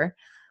career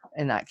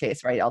in that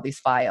case, right? All these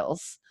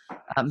files.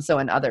 So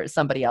in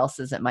somebody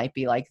else's, it might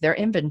be like their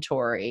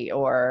inventory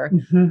or,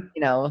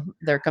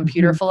 their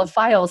computer full of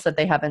files that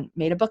they haven't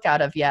made a book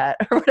out of yet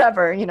or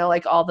whatever,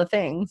 like all the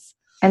things.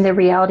 And the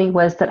reality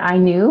was that I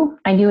knew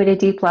at a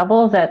deep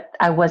level that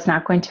I was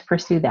not going to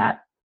pursue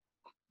that,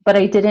 but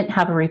I didn't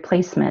have a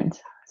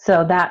replacement.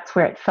 So that's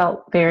where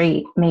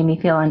it made me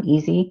feel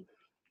uneasy.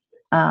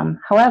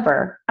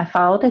 However, I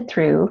followed it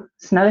through.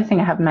 It's another thing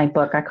I have in my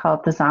book. I call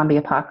it the zombie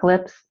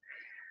apocalypse,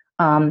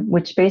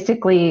 which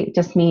basically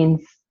just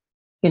means,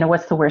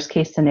 what's the worst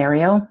case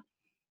scenario?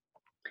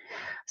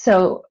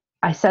 So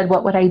I said,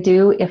 what would I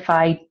do if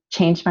I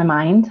changed my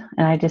mind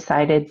and I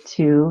decided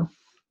to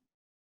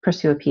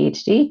pursue a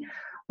PhD?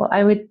 Well,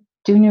 I would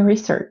do new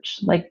research.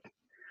 Like,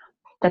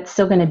 that's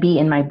still going to be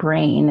in my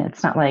brain.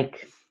 It's not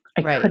like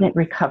I couldn't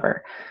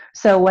recover.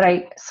 So what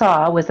I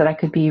saw was that I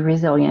could be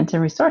resilient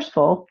and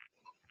resourceful,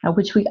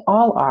 which we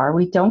all are.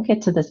 We don't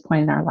get to this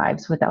point in our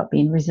lives without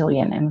being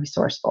resilient and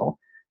resourceful.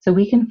 So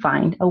we can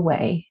find a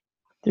way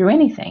through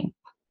anything.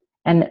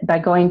 And by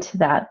going to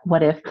that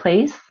what if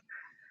place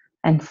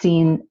and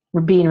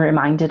being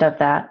reminded of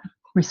that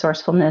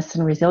resourcefulness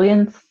and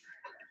resilience,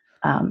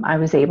 I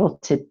was able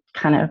to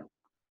kind of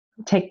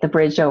take the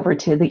bridge over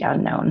to the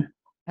unknown.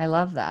 I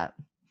love that.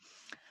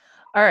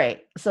 All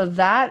right. So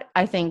that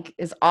I think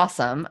is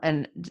awesome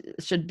and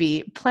should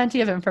be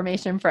plenty of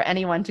information for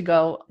anyone to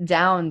go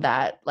down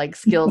that like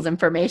skills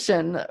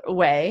information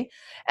way.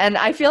 And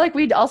I feel like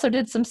we also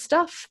did some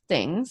stuff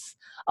things.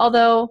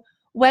 Although,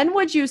 when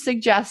would you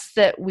suggest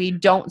that we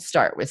don't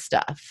start with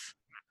stuff?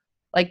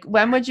 Like,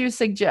 when would you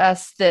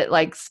suggest that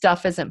like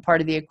stuff isn't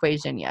part of the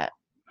equation yet?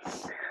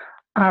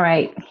 All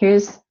right.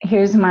 Here's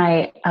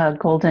my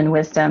golden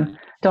wisdom.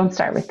 don't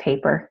start with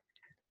paper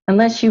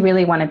unless you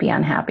really want to be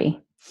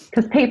unhappy,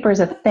 because paper is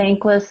a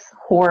thankless,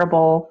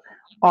 horrible,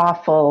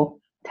 awful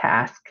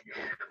task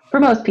for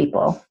most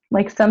people.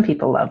 Like some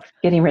people love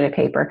getting rid of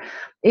paper.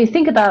 You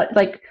think about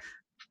like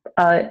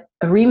a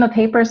ream of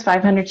paper is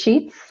 500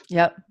 sheets.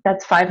 Yep.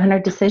 That's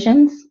 500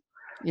 decisions.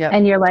 Yep.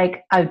 And you're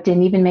like, I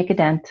didn't even make a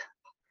dent.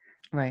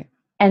 Right.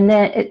 And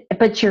then,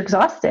 but you're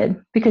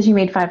exhausted because you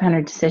made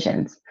 500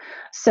 decisions.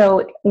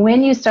 So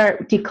when you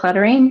start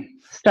decluttering,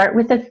 start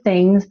with the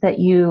things that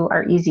you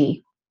are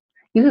easy.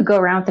 You could go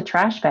around with a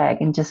trash bag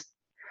and just,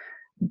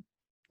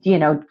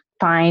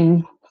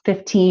 find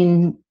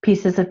 15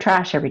 pieces of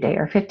trash every day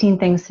or 15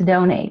 things to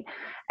donate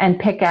and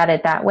pick at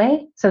it that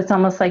way. So it's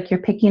almost like you're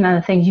picking on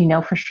the things you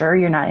know for sure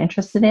you're not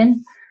interested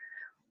in.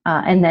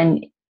 And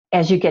then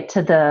as you get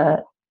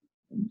to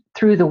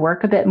through the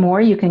work a bit more,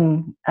 you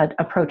can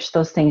approach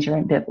those things you're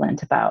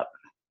ambivalent about.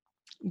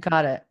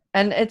 Got it.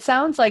 And it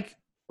sounds like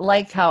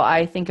how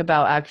I think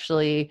about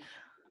actually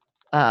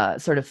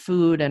sort of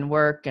food and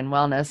work and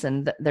wellness.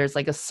 And there's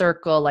like a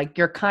circle, like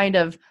you're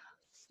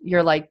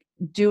like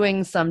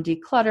doing some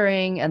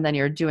decluttering, and then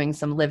you're doing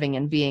some living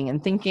and being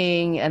and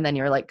thinking, and then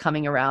you're like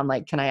coming around,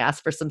 like, can I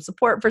ask for some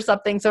support for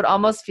something? So it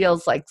almost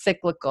feels like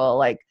cyclical.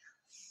 Like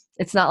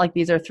it's not like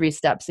these are 3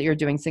 steps that you're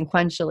doing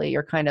sequentially.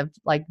 You're kind of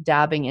like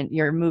dabbing in,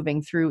 you're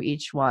moving through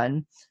each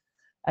one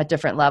at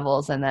different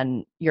levels, and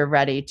then you're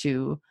ready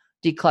to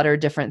declutter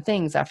different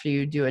things after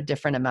you do a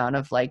different amount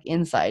of like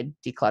inside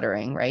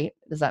decluttering, right?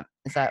 Is that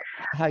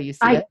how you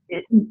see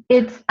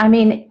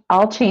it?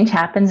 All change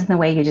happens in the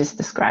way you just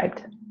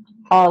described.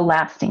 All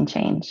lasting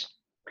change.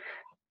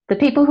 The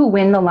people who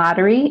win the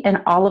lottery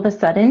and all of a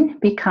sudden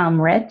become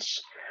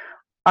rich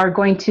are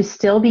going to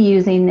still be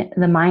using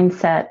the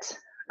mindset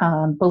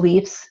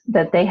beliefs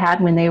that they had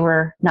when they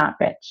were not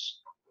rich.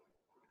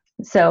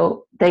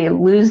 So they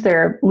lose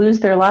their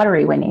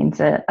lottery winnings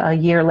a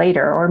year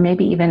later, or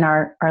maybe even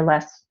are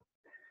less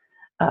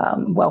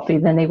wealthy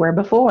than they were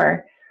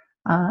before.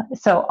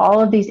 So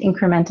all of these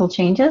incremental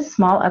changes,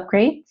 small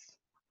upgrades,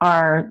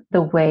 are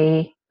the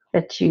way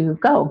that you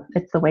go.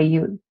 It's the way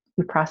you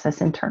process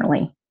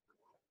internally.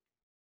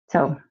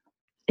 So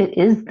it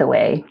is the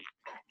way,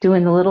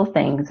 doing the little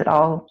things, it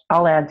all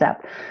adds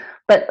up.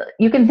 But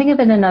you can think of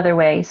it another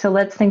way. So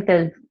let's think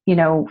that,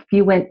 if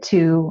you went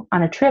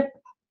on a trip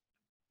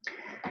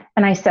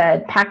and I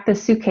said, pack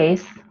this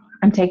suitcase,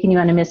 I'm taking you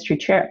on a mystery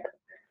trip.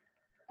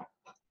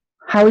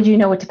 How would you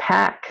know what to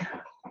pack,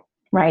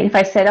 right? If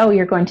I said, oh,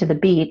 you're going to the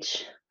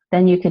beach,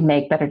 then you can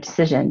make better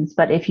decisions.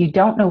 But if you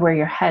don't know where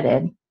you're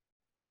headed,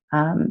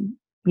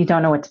 you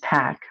don't know what to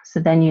pack. So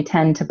then you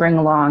tend to bring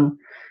along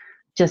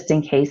just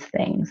in case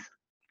things.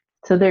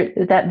 So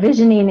that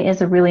visioning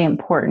is a really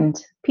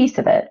important piece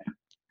of it.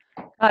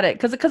 Got it.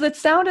 Because it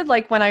sounded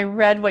like when I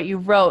read what you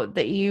wrote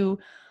that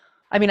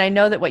I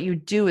know that what you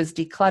do is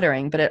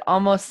decluttering, but it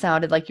almost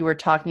sounded like you were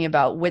talking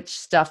about which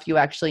stuff you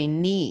actually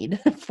need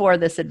for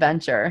this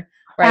adventure,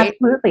 right?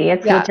 Absolutely.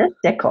 It's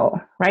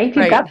logistical, right? If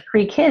you've got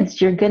 3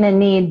 kids, you're going to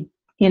need,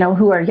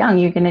 who are young,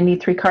 you're going to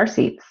need 3 car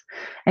seats.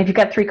 And if you've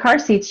got 3 car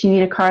seats, you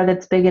need a car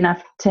that's big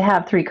enough to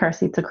have 3 car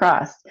seats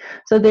across.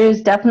 So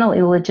there's definitely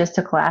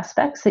logistical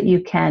aspects that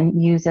you can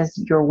use as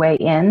your way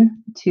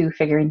in to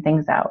figuring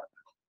things out.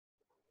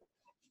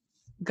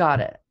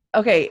 Got it.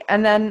 Okay.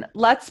 And then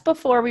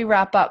before we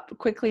wrap up,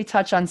 quickly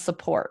touch on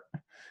support,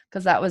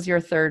 because that was your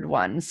third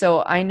one.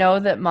 So I know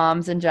that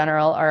moms in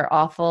general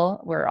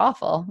we're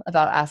awful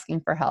about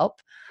asking for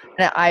help.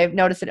 And I've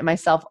noticed it in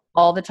myself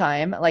all the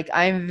time. Like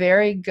I'm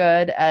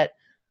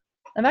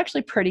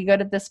actually pretty good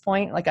at this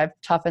point. Like I've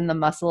toughened the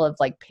muscle of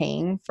like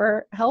paying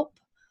for help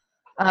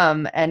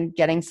and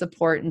getting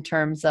support in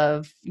terms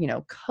of,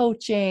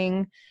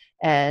 coaching.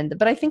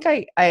 But I think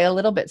I a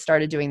little bit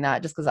started doing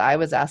that just because I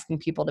was asking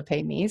people to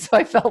pay me. So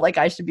I felt like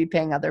I should be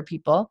paying other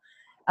people.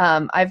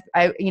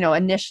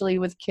 Initially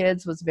with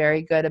kids was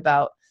very good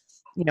about,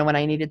 when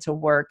I needed to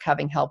work,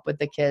 having help with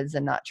the kids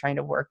and not trying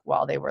to work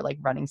while they were like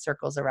running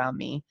circles around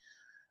me.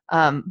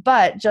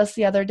 But just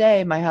the other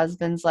day, my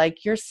husband's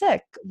like, you're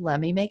sick. Let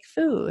me make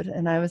food.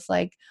 And I was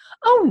like,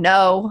 oh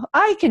no,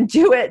 I can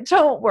do it.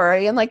 Don't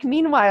worry. And like,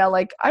 meanwhile,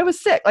 like I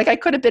was sick. Like I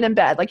could have been in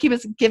bed. Like he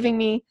was giving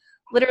me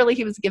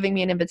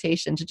an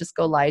invitation to just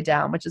go lie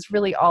down, which is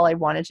really all I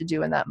wanted to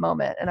do in that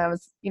moment. And I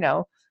was,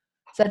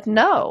 said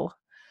no.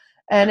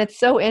 And it's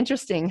so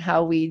interesting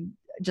how we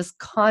just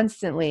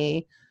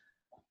constantly,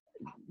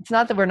 it's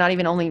not that we're not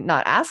even only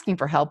not asking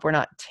for help, we're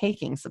not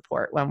taking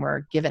support when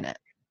we're given it.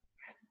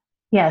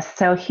 Yes.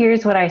 So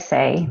here's what I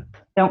say.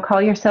 Don't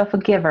call yourself a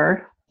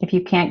giver if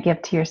you can't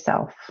give to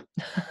yourself.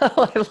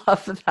 I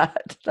love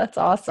that. That's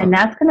awesome. And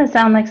that's going to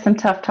sound like some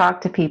tough talk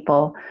to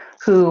people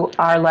who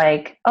are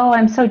like, oh,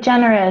 I'm so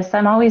generous,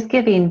 I'm always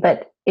giving.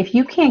 But if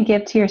you can't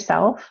give to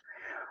yourself,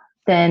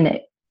 then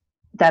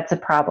that's a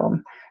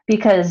problem.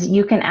 Because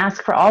you can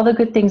ask for all the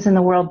good things in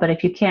the world, but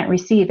if you can't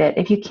receive it,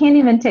 if you can't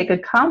even take a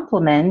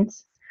compliment,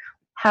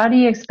 how do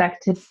you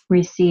expect to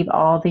receive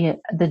all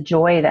the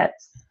joy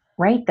that's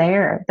right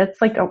there?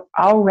 That's like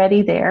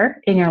already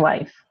there in your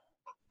life.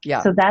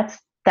 Yeah. So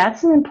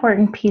that's an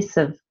important piece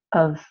of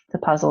of the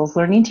puzzles,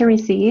 learning to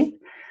receive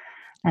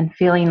and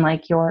feeling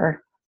like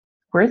you're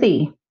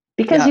worthy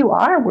because you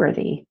are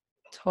worthy.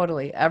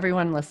 Totally.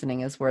 Everyone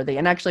listening is worthy.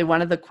 And actually,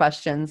 one of the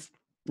questions,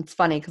 it's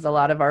funny because a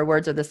lot of our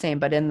words are the same,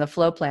 but in the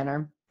flow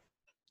planner,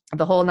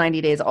 the whole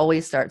 90 days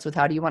always starts with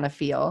how do you want to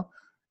feel?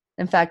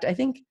 In fact, I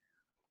think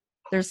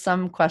there's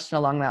some question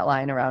along that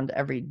line around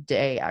every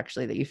day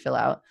actually that you fill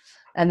out.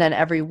 And then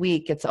every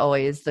week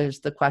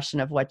there's the question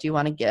of what do you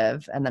want to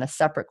give? And then a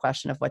separate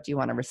question of what do you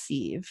want to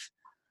receive?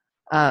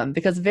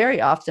 Because very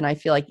often I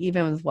feel like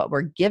even with what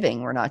we're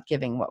giving, we're not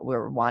giving what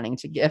we're wanting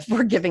to give.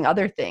 We're giving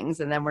other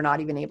things, and then we're not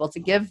even able to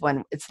give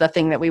when it's the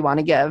thing that we want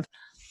to give.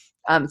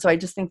 So I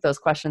just think those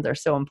questions are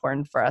so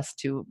important for us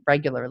to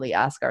regularly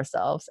ask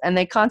ourselves. And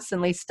they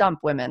constantly stump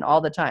women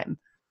all the time.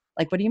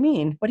 Like, what do you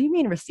mean? What do you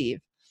mean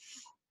receive?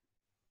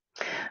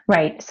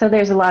 Right. So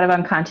there's a lot of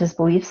unconscious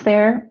beliefs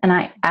there. And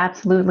I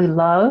absolutely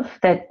love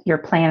that your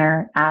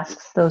planner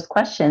asks those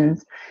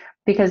questions,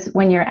 because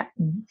when you're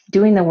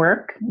doing the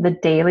work, the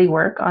daily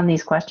work on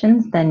these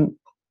questions, then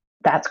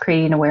that's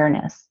creating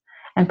awareness.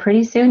 And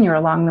pretty soon you're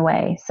along the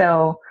way.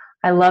 So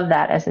I love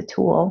that as a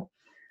tool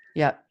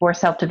for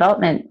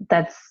self-development.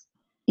 That's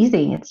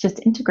easy. It's just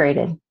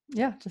integrated.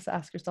 Yeah. Just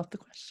ask yourself the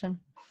question.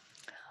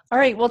 All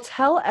right. Well,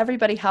 tell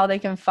everybody how they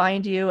can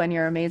find you and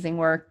your amazing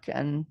work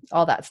and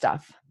all that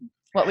stuff,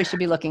 what we should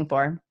be looking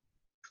for.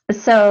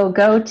 So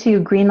go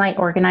to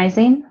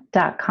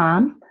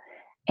greenlightorganizing.com.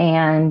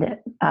 And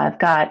I've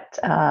got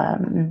a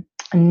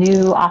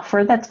new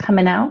offer that's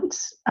coming out,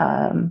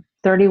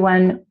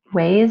 31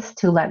 ways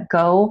to let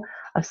go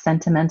of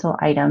sentimental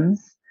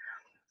items,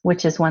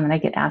 which is one that I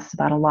get asked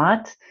about a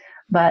lot.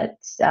 But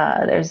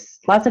there's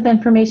lots of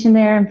information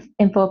there,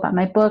 info about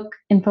my book,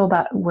 info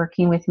about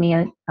working with me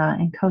in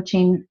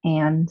coaching.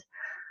 And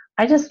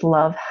I just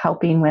love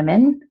helping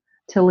women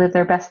to live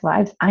their best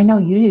lives. I know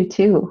you do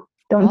too,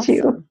 don't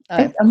you?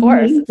 Of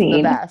course, it's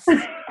the best.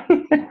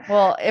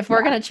 Well, if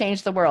we're going to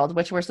change the world,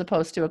 which we're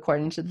supposed to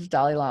according to the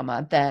Dalai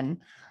Lama, then,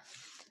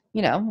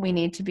 we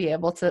need to be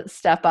able to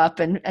step up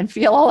and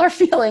feel all our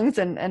feelings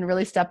and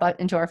really step up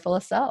into our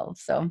fullest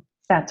selves. So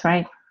that's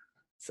right.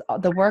 So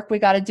the work we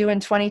got to do in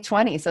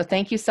 2020. So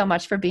thank you so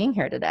much for being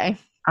here today.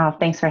 Oh,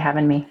 thanks for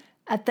having me.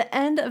 At the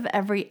end of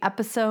every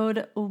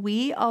episode,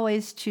 we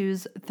always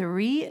choose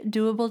 3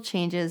 doable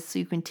changes so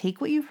you can take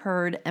what you've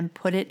heard and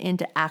put it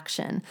into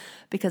action,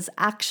 because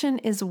action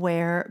is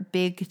where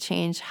big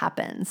change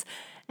happens.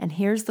 And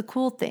here's the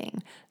cool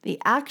thing. The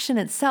action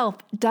itself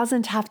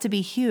doesn't have to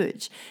be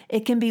huge.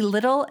 It can be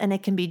little and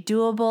it can be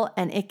doable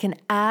and it can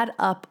add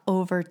up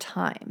over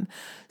time.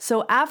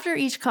 So after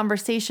each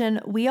conversation,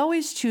 we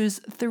always choose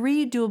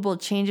 3 doable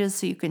changes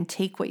so you can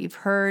take what you've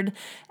heard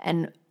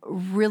and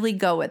really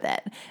go with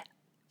it.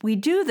 We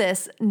do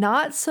this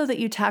not so that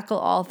you tackle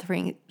all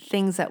 3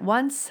 things at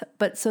once,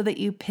 but so that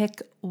you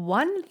pick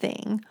one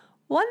thing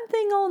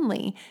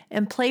only,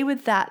 and play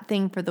with that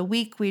thing for the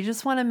week. We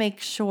just want to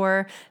make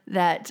sure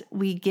that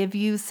we give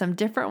you some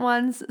different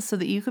ones so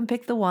that you can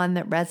pick the one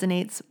that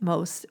resonates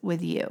most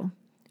with you.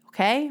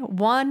 Okay?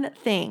 One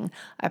thing,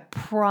 I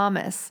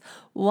promise,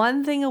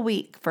 one thing a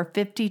week for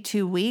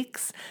 52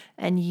 weeks,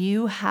 and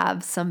you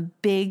have some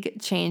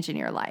big change in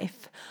your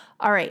life.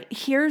 All right,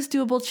 here's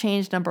doable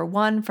change number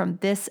 1 from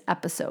this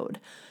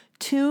episode.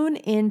 Tune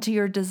into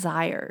your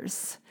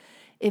desires.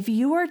 If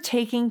you are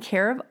taking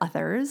care of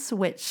others,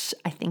 which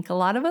I think a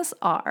lot of us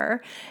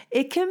are,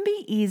 it can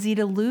be easy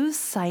to lose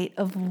sight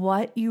of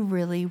what you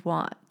really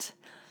want.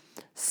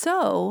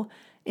 So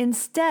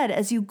instead,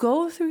 as you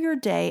go through your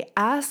day,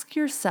 ask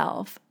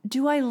yourself,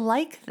 do I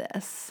like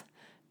this?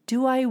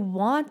 Do I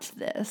want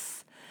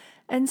this?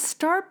 And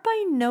start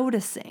by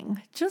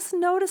noticing, just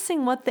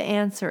noticing what the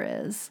answer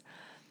is.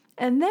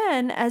 And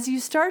then as you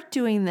start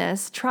doing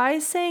this, try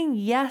saying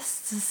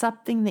yes to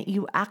something that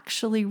you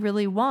actually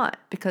really want,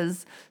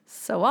 because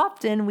so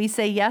often we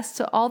say yes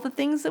to all the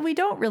things that we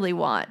don't really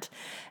want,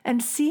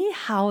 and see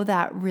how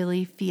that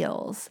really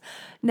feels.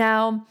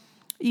 Now,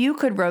 you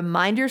could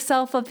remind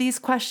yourself of these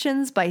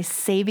questions by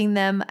saving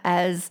them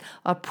as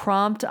a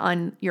prompt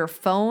on your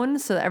phone.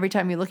 So that every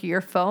time you look at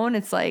your phone,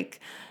 it's like,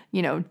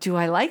 do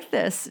I like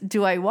this?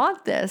 Do I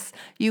want this?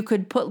 You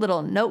could put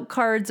little note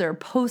cards or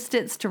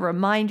Post-its to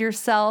remind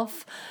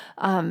yourself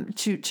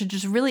to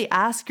just really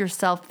ask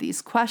yourself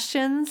these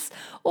questions.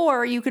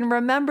 Or you can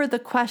remember the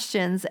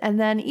questions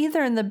and then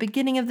either in the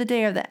beginning of the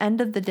day or the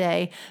end of the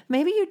day,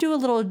 maybe you do a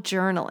little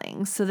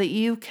journaling so that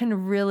you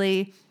can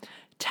really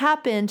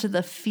tap into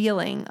the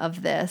feeling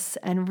of this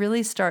and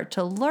really start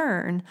to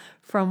learn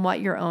from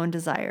what your own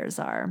desires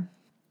are.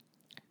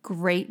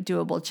 Great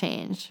doable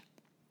change.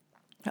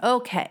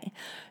 Okay,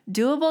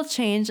 doable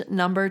change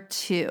number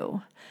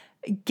 2.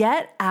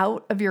 Get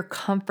out of your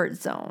comfort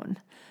zone.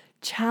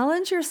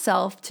 Challenge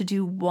yourself to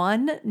do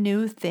one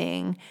new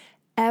thing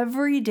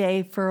every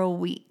day for a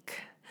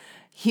week.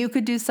 You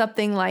could do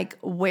something like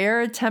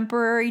wear a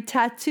temporary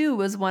tattoo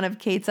was one of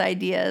Kate's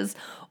ideas,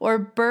 or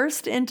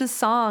burst into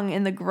song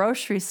in the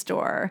grocery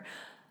store.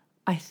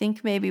 I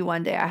think maybe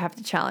one day I have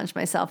to challenge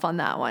myself on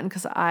that one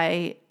because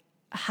I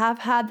have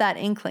had that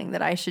inkling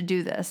that I should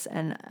do this,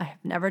 and I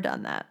have never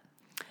done that.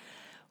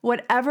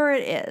 Whatever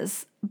it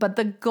is, but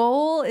the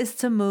goal is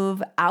to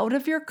move out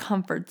of your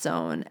comfort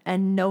zone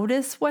and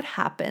notice what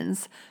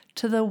happens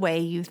to the way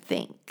you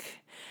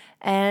think.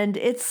 And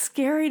it's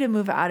scary to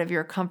move out of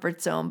your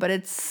comfort zone, but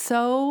it's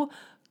so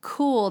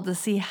cool to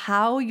see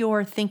how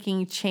your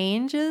thinking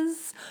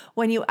changes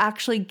when you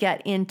actually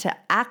get into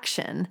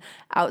action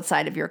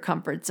outside of your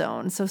comfort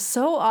zone.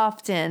 So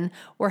often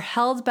we're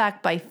held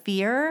back by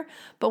fear,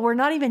 but we're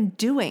not even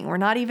doing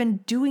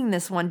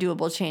this one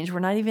doable change. We're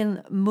not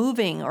even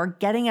moving or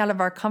getting out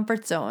of our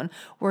comfort zone.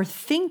 We're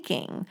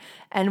thinking,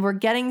 and we're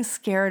getting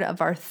scared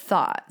of our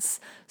thoughts.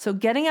 So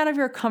getting out of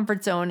your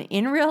comfort zone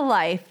in real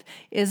life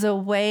is a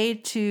way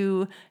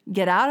to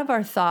get out of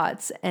our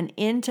thoughts and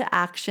into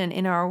action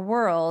in our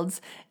worlds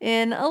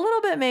in a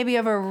little bit maybe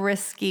of a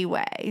risky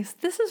way.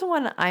 This is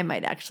one I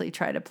might actually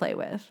try to play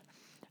with.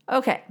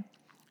 Okay,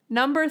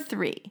 number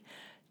 3,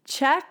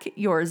 check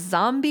your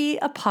zombie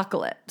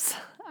apocalypse.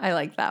 I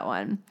like that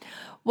one.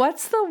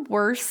 What's the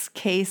worst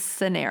case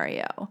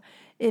scenario?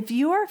 If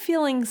you are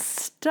feeling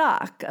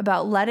stuck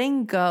about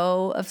letting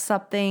go of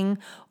something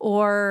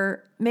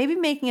or maybe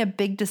making a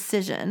big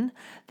decision,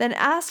 then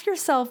ask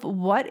yourself,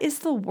 what is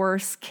the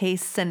worst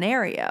case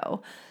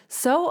scenario?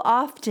 So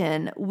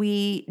often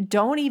we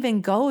don't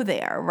even go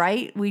there,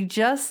 right? We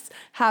just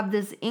have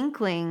this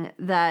inkling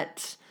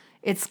that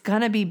it's going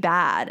to be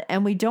bad,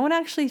 and we don't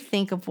actually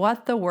think of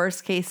what the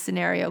worst case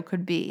scenario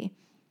could be.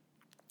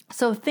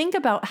 So think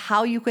about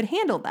how you could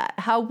handle that,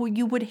 how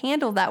you would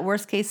handle that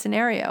worst case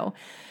scenario.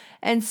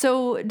 And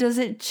so does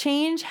it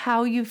change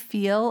how you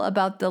feel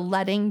about the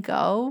letting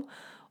go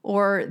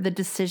or the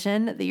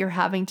decision that you're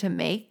having to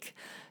make?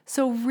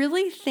 So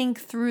really think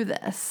through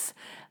this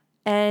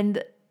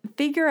and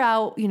figure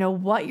out,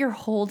 what you're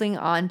holding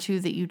on to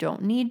that you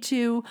don't need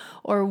to,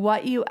 or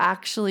what you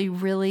actually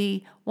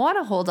really want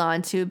to hold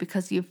on to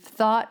because you've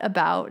thought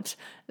about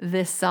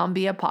this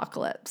zombie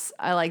apocalypse.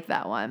 I like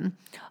that one.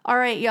 All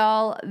right,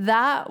 y'all,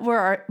 that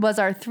was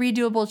our 3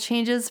 doable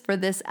changes for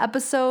this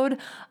episode.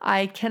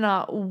 I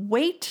cannot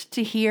wait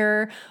to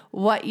hear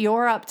what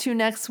you're up to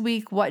next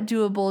week, what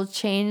doable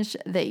change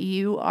that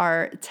you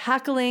are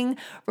tackling.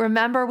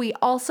 Remember, we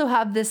also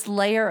have this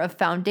layer of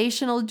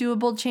foundational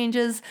doable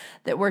changes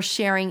that we're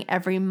sharing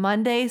every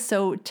Monday.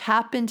 So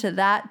tap into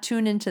that,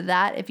 tune into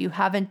that if you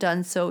haven't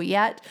done so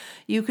yet.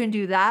 You can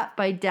do that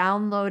by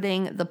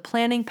downloading the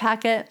planning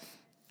packet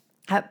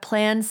at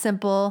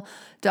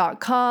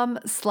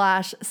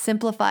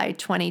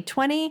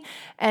plansimple.com/simplify2020.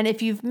 And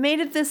if you've made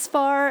it this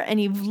far and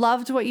you've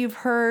loved what you've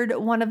heard,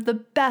 one of the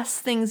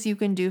best things you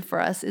can do for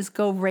us is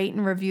go rate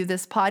and review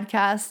this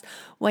podcast.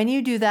 When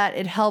you do that,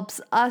 it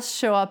helps us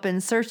show up in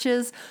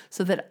searches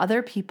so that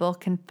other people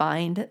can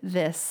find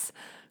this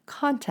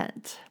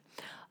content.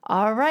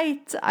 All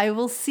right, I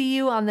will see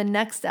you on the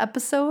next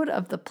episode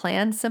of the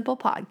Plan Simple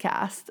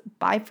podcast.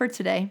 Bye for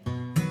today.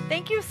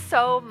 Thank you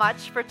so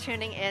much for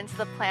tuning in to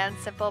the Plan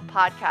Simple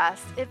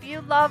podcast. If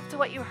you loved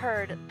what you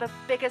heard, the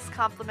biggest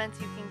compliment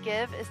you can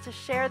give is to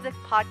share the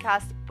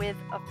podcast with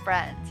a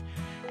friend.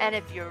 And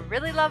if you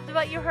really loved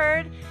what you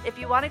heard, if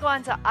you want to go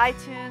onto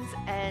iTunes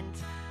and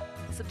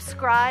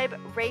subscribe,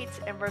 rate,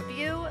 and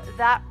review,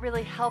 that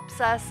really helps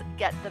us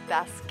get the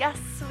best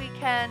guests we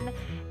can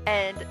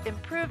and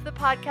improve the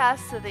podcast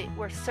so that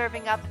we're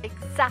serving up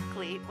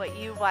exactly what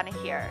you want to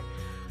hear.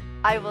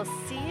 I will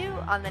see you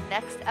on the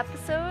next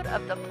episode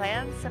of the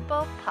Plan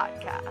Simple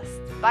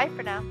podcast. Bye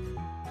for now.